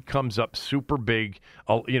me if he comes up super big,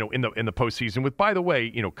 in the postseason with, by the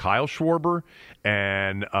way, Kyle Schwarber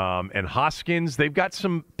and Hoskins. They've got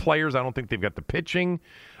some players. I don't think they've got the pitching,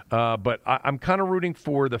 but I'm kind of rooting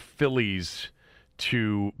for the Phillies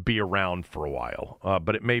to be around for a while,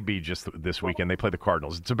 but it may be just this weekend. They play the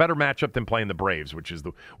Cardinals. It's a better matchup than playing the Braves, which is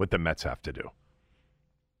what the Mets have to do.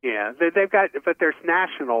 Yeah, they've got, but there's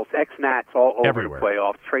nationals, ex-Nats all over Everywhere. the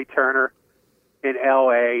playoffs. Trey Turner in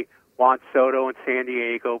L.A., Juan Soto in San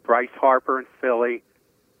Diego, Bryce Harper in Philly,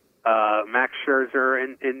 Max Scherzer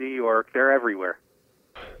in New York. They're everywhere.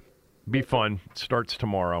 Be fun. Starts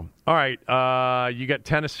tomorrow. All right. You got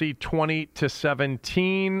Tennessee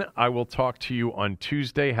 20-17. I will talk to you on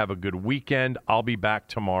Tuesday. Have a good weekend. I'll be back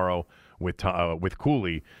tomorrow with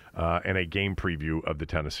Cooley and a game preview of the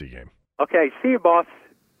Tennessee game. Okay. See you, boss.